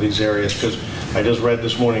in some of these areas? Because I just read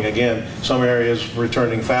this morning again, some areas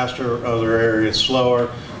returning faster, other areas slower.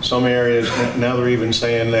 Some areas, now they're even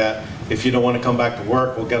saying that if you don't want to come back to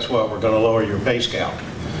work, well, guess what? We're going to lower your pay scale.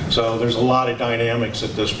 So there's a lot of dynamics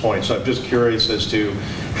at this point. So I'm just curious as to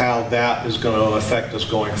how that is going to affect us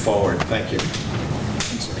going forward. Thank you.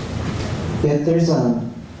 Yeah, there's a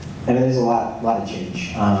lot of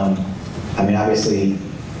change. I mean, obviously,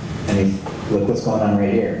 look what's going on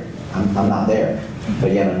right here. I'm not there,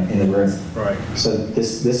 but yet I'm in the room. Right. So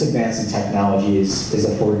this advance in technology is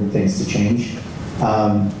affording things to change.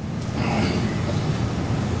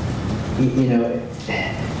 You know,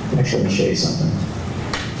 actually, let me show you something.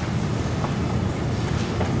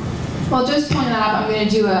 Well, Joe's pointing that out, I'm going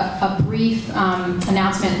to do a brief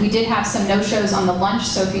announcement. We did have some no-shows on the lunch,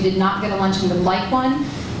 so if you did not get a lunch and would like one,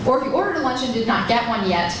 or if you ordered a lunch and did not get one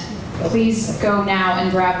yet, please go now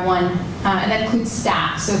and grab one. And that includes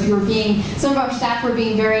staff. So if you were some of our staff were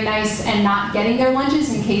being very nice and not getting their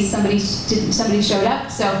lunches in case somebody showed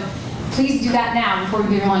up. So please do that now before you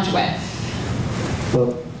give your lunch away.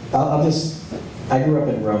 Well, I grew up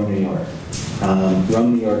in Rome, New York.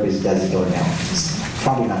 Rome, New York is dead door now. It's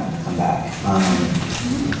probably not going to come back.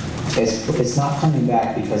 It's not coming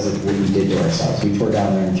back because of what we did to ourselves. We tore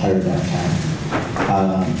down their entire downtown,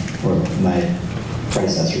 or my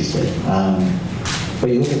predecessors did. But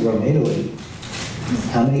you look at Rome, Italy,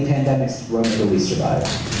 how many pandemics did Rome, Italy survive?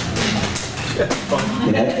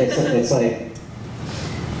 You know, it's like,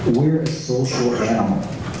 we're a social animal.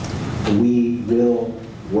 We will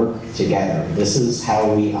work together. This is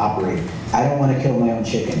how we operate. I don't want to kill my own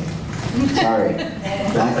chicken. Sorry,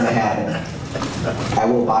 not going to happen. I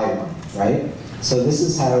will buy one, right? So this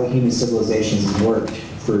is how human civilizations have worked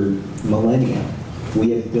for millennia.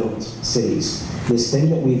 We have built cities. This thing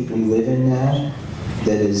that we live in now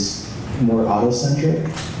that is more auto-centric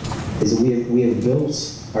is we have built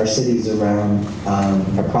our cities around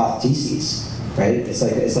a prostheses, right? It's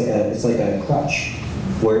like a crutch,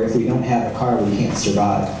 where if we don't have a car, we can't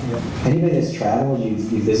survive. Yeah. Anybody that's traveled, you've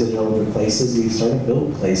visited older places, we've sort of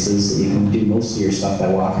built places that you can do most of your stuff by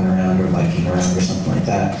walking around or biking around or something like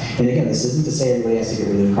that. And again, this isn't to say everybody has to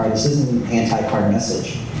get rid of the car. This isn't an anti-car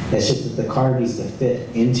message. It's just that the car needs to fit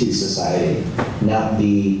into society, not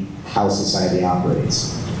be how society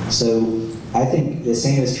operates. So I think the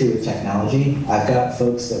same is true with technology. I've got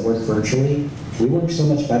folks that work virtually. We work so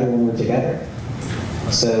much better when we're together.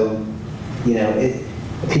 So, you know,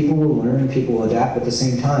 people will learn, people will adapt, but at the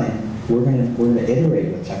same time, we're gonna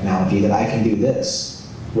iterate with technology that I can do this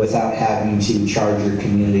without having to charge your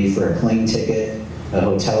community for a plane ticket, a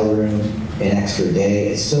hotel room, an extra day.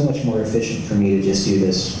 It's so much more efficient for me to just do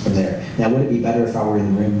this from there. Now, would it be better if I were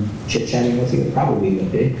in the room chit-chatting with you? It probably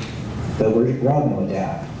would be, but we're all gonna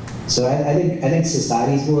adapt. So I think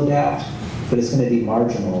societies will adapt, but it's gonna be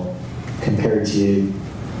marginal compared to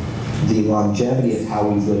the longevity of how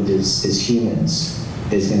we've lived as humans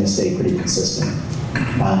is going to stay pretty consistent.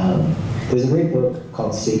 There's a great book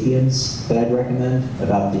called Sapiens that I'd recommend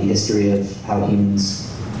about the history of how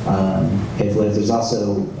humans have lived. There's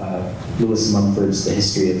also Lewis Mumford's The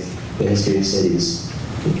History of Cities,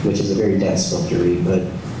 which is a very dense book to read, but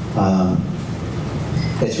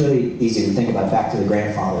it's really easy to think about. Back to the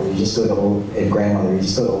grandfather, you just go to grandmother, you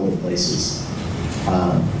just go to older places.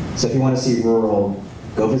 So if you want to see rural,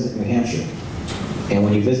 go visit New Hampshire. And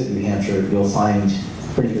when you visit New Hampshire, you'll find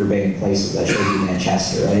pretty urbane places. I showed you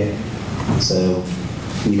Manchester, right? So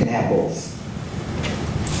you can have both.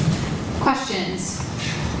 Questions?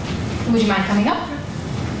 Would you mind coming up?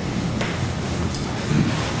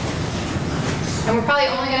 And we're probably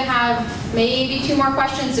only going to have maybe 2 more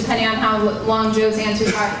questions, depending on how long Joe's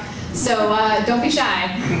answers are. So don't be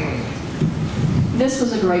shy. This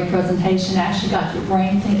was a great presentation. Actually got your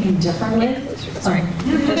brain thinking differently. Sorry.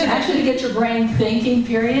 Actually to get your brain thinking,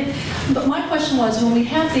 period. But my question was, when we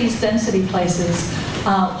have these density places,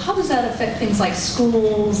 how does that affect things like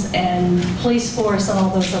schools and police force and all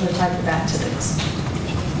those other type of activities?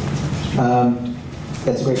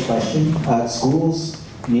 That's a great question. Schools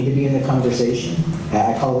need to be in the conversation.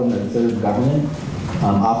 I call them the third government.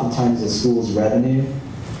 Oftentimes the school's revenue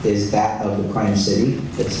is that of the prime city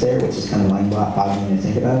that's there, which is kind of mind-boggling to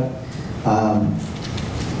think about.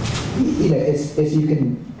 You know, if you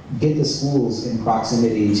can get the schools in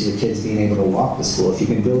proximity to the kids being able to walk to school, if you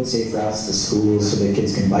can build safe routes to schools so the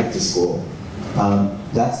kids can bike to school,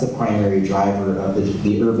 That's the primary driver of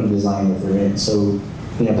the urban design that they're in. So,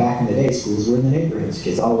 you know, back in the day, schools were in the neighborhoods.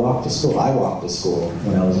 Kids all walked to school. I walked to school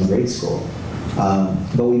when I was in grade school.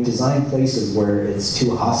 But we've designed places where it's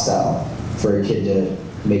too hostile for a kid to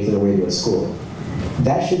make their way to a school.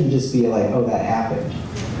 That shouldn't just be like, oh, that happened.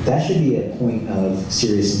 That should be a point of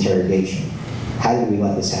serious interrogation. How did we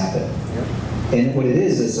let this happen? And what it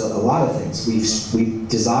is a lot of things. We've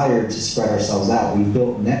desired to spread ourselves out. We've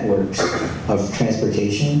built networks of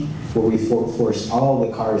transportation where we forced all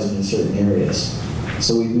the cars into certain areas.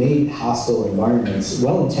 So we've made hostile environments,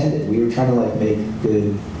 well-intended. We were trying to like make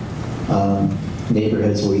good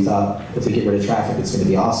neighborhoods where we thought if we get rid of traffic, it's going to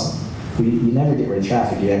be awesome. You never get rid of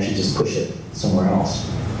traffic. You actually just push it somewhere else.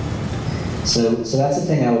 So that's the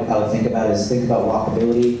thing I would think about is think about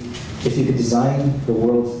walkability. If you could design the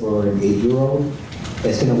world for an 8-year-old,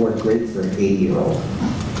 it's going to work great for an 80-year-old.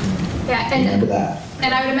 Yeah, and remember that.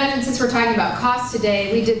 And I would imagine since we're talking about cost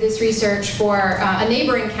today, we did this research for a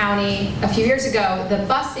neighboring county a few years ago. The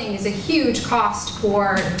busing is a huge cost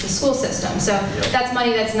for the school system. So that's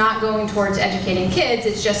money that's not going towards educating kids,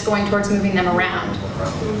 it's just going towards moving them around.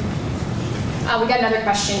 We got another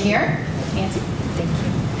question here. Nancy, thank you.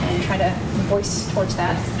 And try to voice towards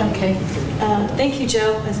that. Okay. Thank you,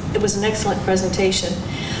 Joe. It was an excellent presentation.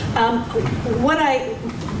 What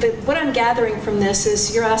I'm gathering from this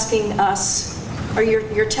is you're asking us, or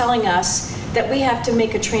you're telling us that we have to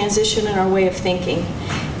make a transition in our way of thinking.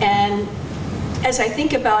 And as I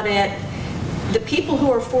think about it, the people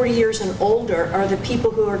who are 40 years and older are the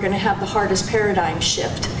people who are going to have the hardest paradigm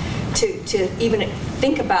shift to even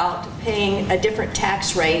think about paying a different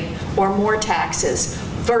tax rate or more taxes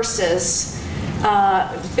versus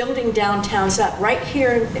building downtowns up.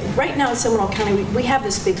 Right now in Seminole County, we have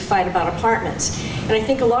this big fight about apartments. And I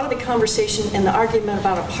think a lot of the conversation and the argument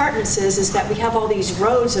about apartments is that we have all these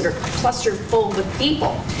roads that are clustered full with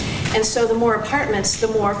people. And so the more apartments, the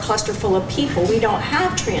more cluster full of people. We don't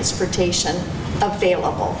have transportation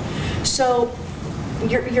available. So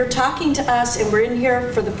you're talking to us, and we're in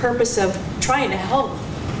here for the purpose of trying to help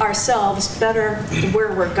ourselves better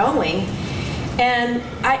where we're going. And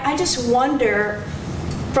I just wonder,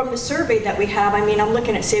 from the survey that we have, I mean, I'm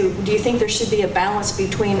looking at, say, do you think there should be a balance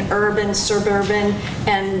between urban, suburban,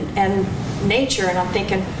 and nature? And I'm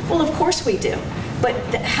thinking, well, of course we do. But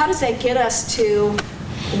how does that get us to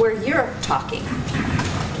where you're talking?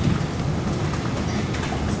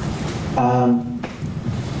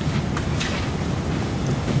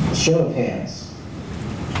 Show of hands.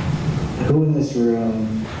 Who in this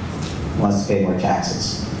room wants to pay more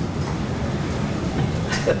taxes?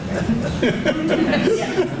 I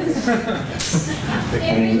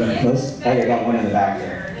mean, I got one in the back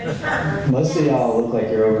there. Most of y'all look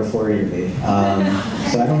like you're over 40 to me.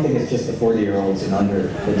 So I don't think it's just the 40-year-olds and under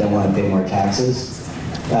that don't want to pay more taxes.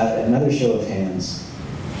 Another show of hands.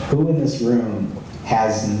 Who in this room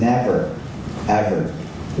has never, ever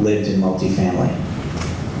lived in multifamily?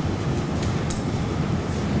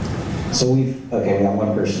 So we got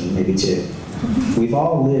one person, maybe two. We've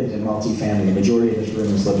all lived in multifamily. The majority of this room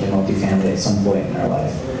has lived in multifamily at some point in our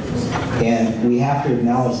life. And we have to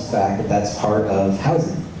acknowledge the fact that that's part of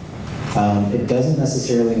housing. It doesn't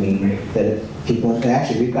necessarily mean that people, and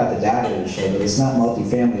actually we've got the data to show that it's not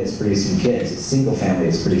multifamily that's producing kids, it's single family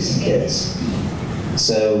that's producing kids.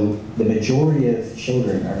 So the majority of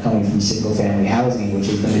children are coming from single family housing, which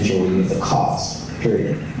is the majority of the cost,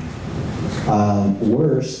 period.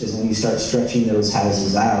 Worse is when you start stretching those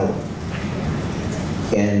houses out.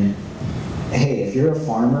 And hey, if you're a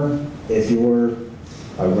farmer, if you're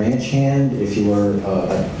a ranch hand, if you're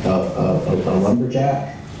a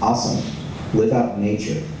lumberjack, awesome. Live out in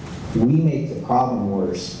nature. We make the problem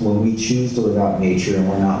worse when we choose to live out in nature and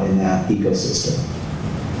we're not in that ecosystem.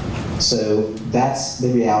 So that's the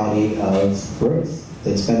reality of growth.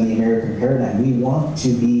 That's been the American paradigm. We want to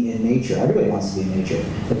be in nature. Everybody wants to be in nature.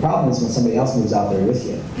 The problem is when somebody else moves out there with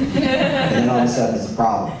you. And then all of a sudden it's a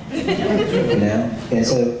problem. You know? And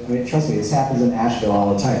so, I mean, trust me, this happens in Asheville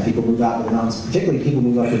all the time. People move out to the mountains, particularly people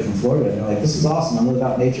move up here from Florida, and they're like, this is awesome, I'm live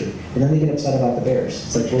out in nature. And then they get upset about the bears.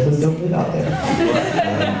 It's like, well, then don't live out there.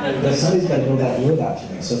 But somebody's got to build that road out to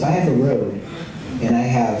me. So if I have a road and I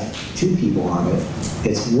have 2 people on it,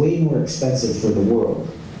 it's way more expensive for the world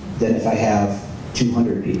than if I have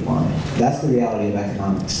 200 people on it. That's the reality of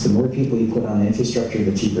economics. The more people you put on the infrastructure,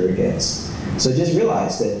 the cheaper it gets. So just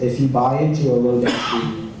realize that if you buy into a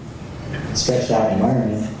low-density, stretched-out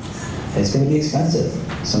environment, it's going to be expensive.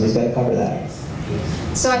 Somebody's got to cover that.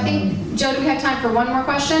 So I think, Joe, do we have time for one more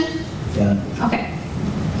question? Yeah. Okay.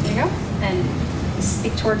 There you go. And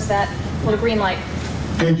speak towards that little green light.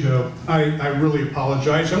 Hey, Joe. I really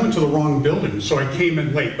apologize. I went to the wrong building, so I came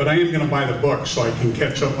in late, but I am going to buy the book so I can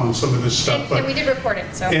catch up on some of this stuff. And we did record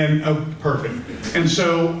it, so. And, oh, perfect. And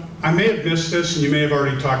so I may have missed this, and you may have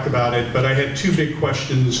already talked about it, but I had two big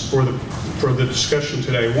questions for the discussion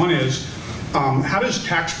today. One is, how does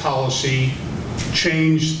tax policy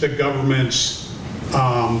change the government's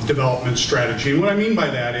development strategy? And what I mean by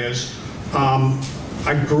that is,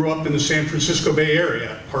 I grew up in the San Francisco Bay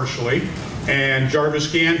Area, partially, and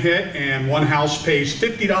Jarvis Gann hit, and one house pays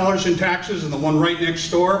 $50 in taxes, and the one right next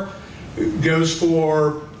door goes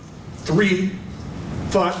for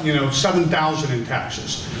 $7,000 in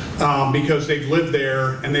taxes because they've lived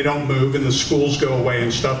there and they don't move, and the schools go away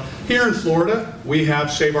and stuff. Here in Florida, we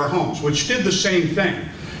have Save Our Homes, which did the same thing.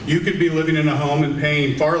 You could be living in a home and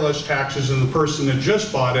paying far less taxes than the person that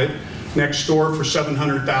just bought it next door for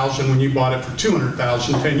 $700,000 when you bought it for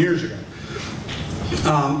 $200,000 10 years ago.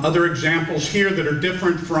 Other examples here that are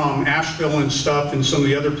different from Asheville and stuff and some of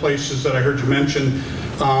the other places that I heard you mention,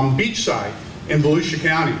 beachside in Volusia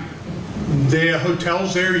County. The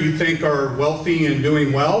hotels there you think are wealthy and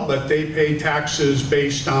doing well, but they pay taxes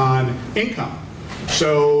based on income.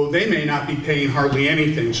 So they may not be paying hardly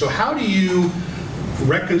anything. So how do you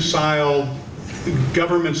reconcile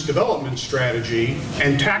government's development strategy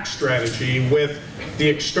and tax strategy with the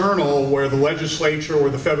external, where the legislature or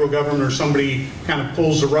the federal government or somebody kind of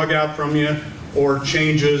pulls the rug out from you or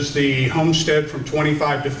changes the homestead from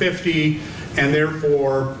 25 to 50 and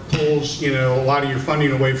therefore pulls, a lot of your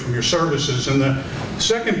funding away from your services? And the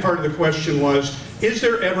second part of the question was, is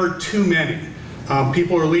there ever too many?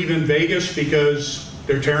 People are leaving Vegas because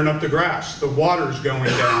they're tearing up the grass. The water's going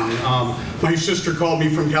down. My sister called me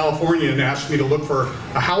from California and asked me to look for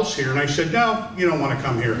a house here, and I said, no, you don't want to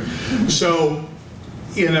come here. So,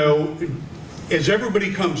 as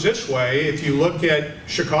everybody comes this way, if you look at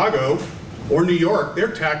Chicago or New York,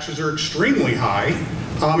 their taxes are extremely high,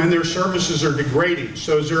 and their services are degrading.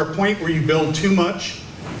 So is there a point where you build too much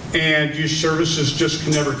and your services just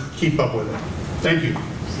can never keep up with it? Thank you.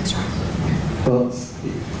 Well,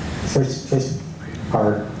 first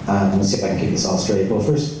part, let's see if I can keep this all straight. Well,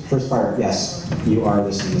 first part, yes, you are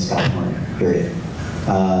listening to California, period.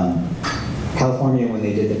 California, when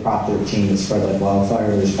they did the Prop 13 that spread like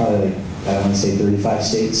wildfire, there's probably like, I want to say 35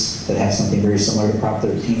 states that have something very similar to Prop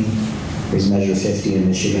 13. There's Measure 50 in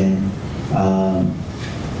Michigan, and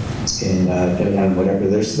whatever,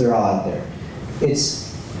 they're all out there.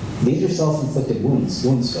 These are self-inflicted wounds,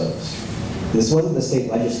 folks. This wasn't the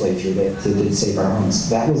state legislature that did Save Our Homes.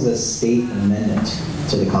 That was a state amendment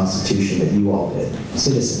to the Constitution that you all did,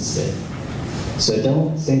 citizens did. So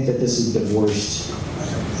don't think that this is divorced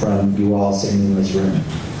from you all sitting in this room.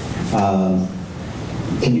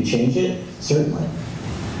 Can you change it? Certainly.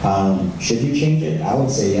 Should you change it? I would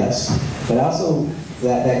say yes. But also,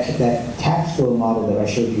 that tax flow model that I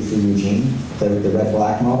showed you for Eugene, the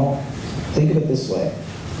red-black model, think of it this way.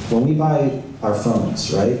 When we buy our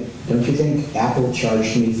phones, right? Don't you think Apple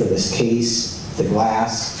charged me for this case, the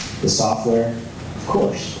glass, the software? Of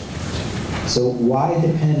course. So why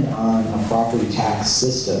depend on a property tax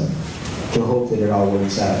system to hope that it all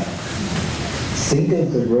works out? Think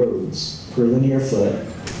of the roads per linear foot.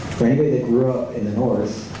 For anybody that grew up in the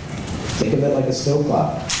north, think of it like a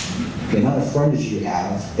snowplow. The amount of frontage you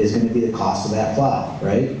have is going to be the cost of that plow,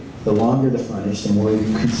 right? The longer the frontage, the more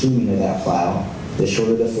you're consuming of that plow. The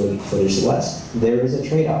shorter the footage, the less. There is a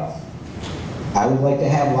trade-off. I would like to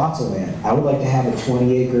have lots of land. I would like to have a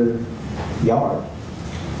 20-acre yard.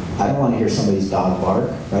 I don't want to hear somebody's dog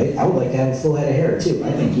bark, right? I would like to have a full head of hair, too.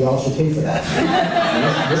 I think you all should pay for that.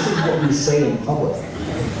 This is what we say in public.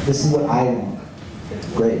 This is what I want.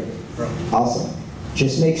 Great. Awesome.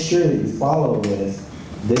 Just make sure that you follow with,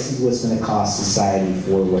 this is what's going to cost society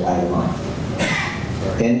for what I want.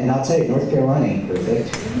 And I'll tell you, North Carolina ain't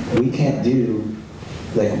perfect. We can't do,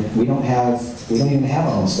 we don't even have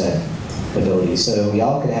a homestead ability. So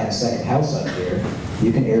y'all could have a second house up here.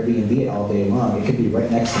 You can Airbnb it all day long. It could be right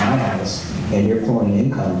next to my house, and you're pulling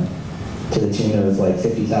income to the tune of like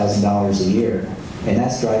 $50,000 a year, and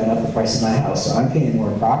that's driving up the price of my house. So I'm paying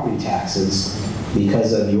more property taxes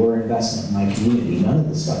because of your investment in my community. None of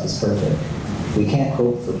this stuff is perfect. We can't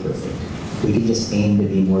hope for perfect. We can just aim to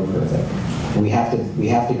be more perfect. We have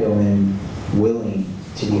to go in willing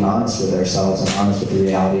to be honest with ourselves and honest with the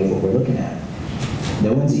reality of what we're looking at.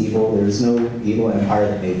 No one's evil. There's no evil empire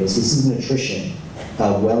that made this. This is an attrition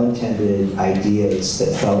of well-intended ideas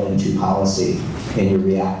that fell into policy, and you're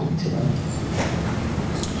reacting to them.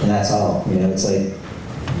 And that's all. It's like,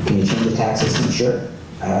 can you change the tax system? Sure.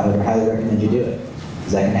 I would highly recommend you do it.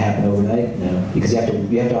 Is that going to happen overnight? No. Because you have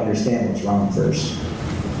to understand what's wrong first.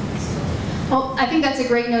 Well, I think that's a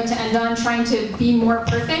great note to end on, trying to be more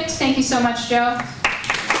perfect. Thank you so much, Joe.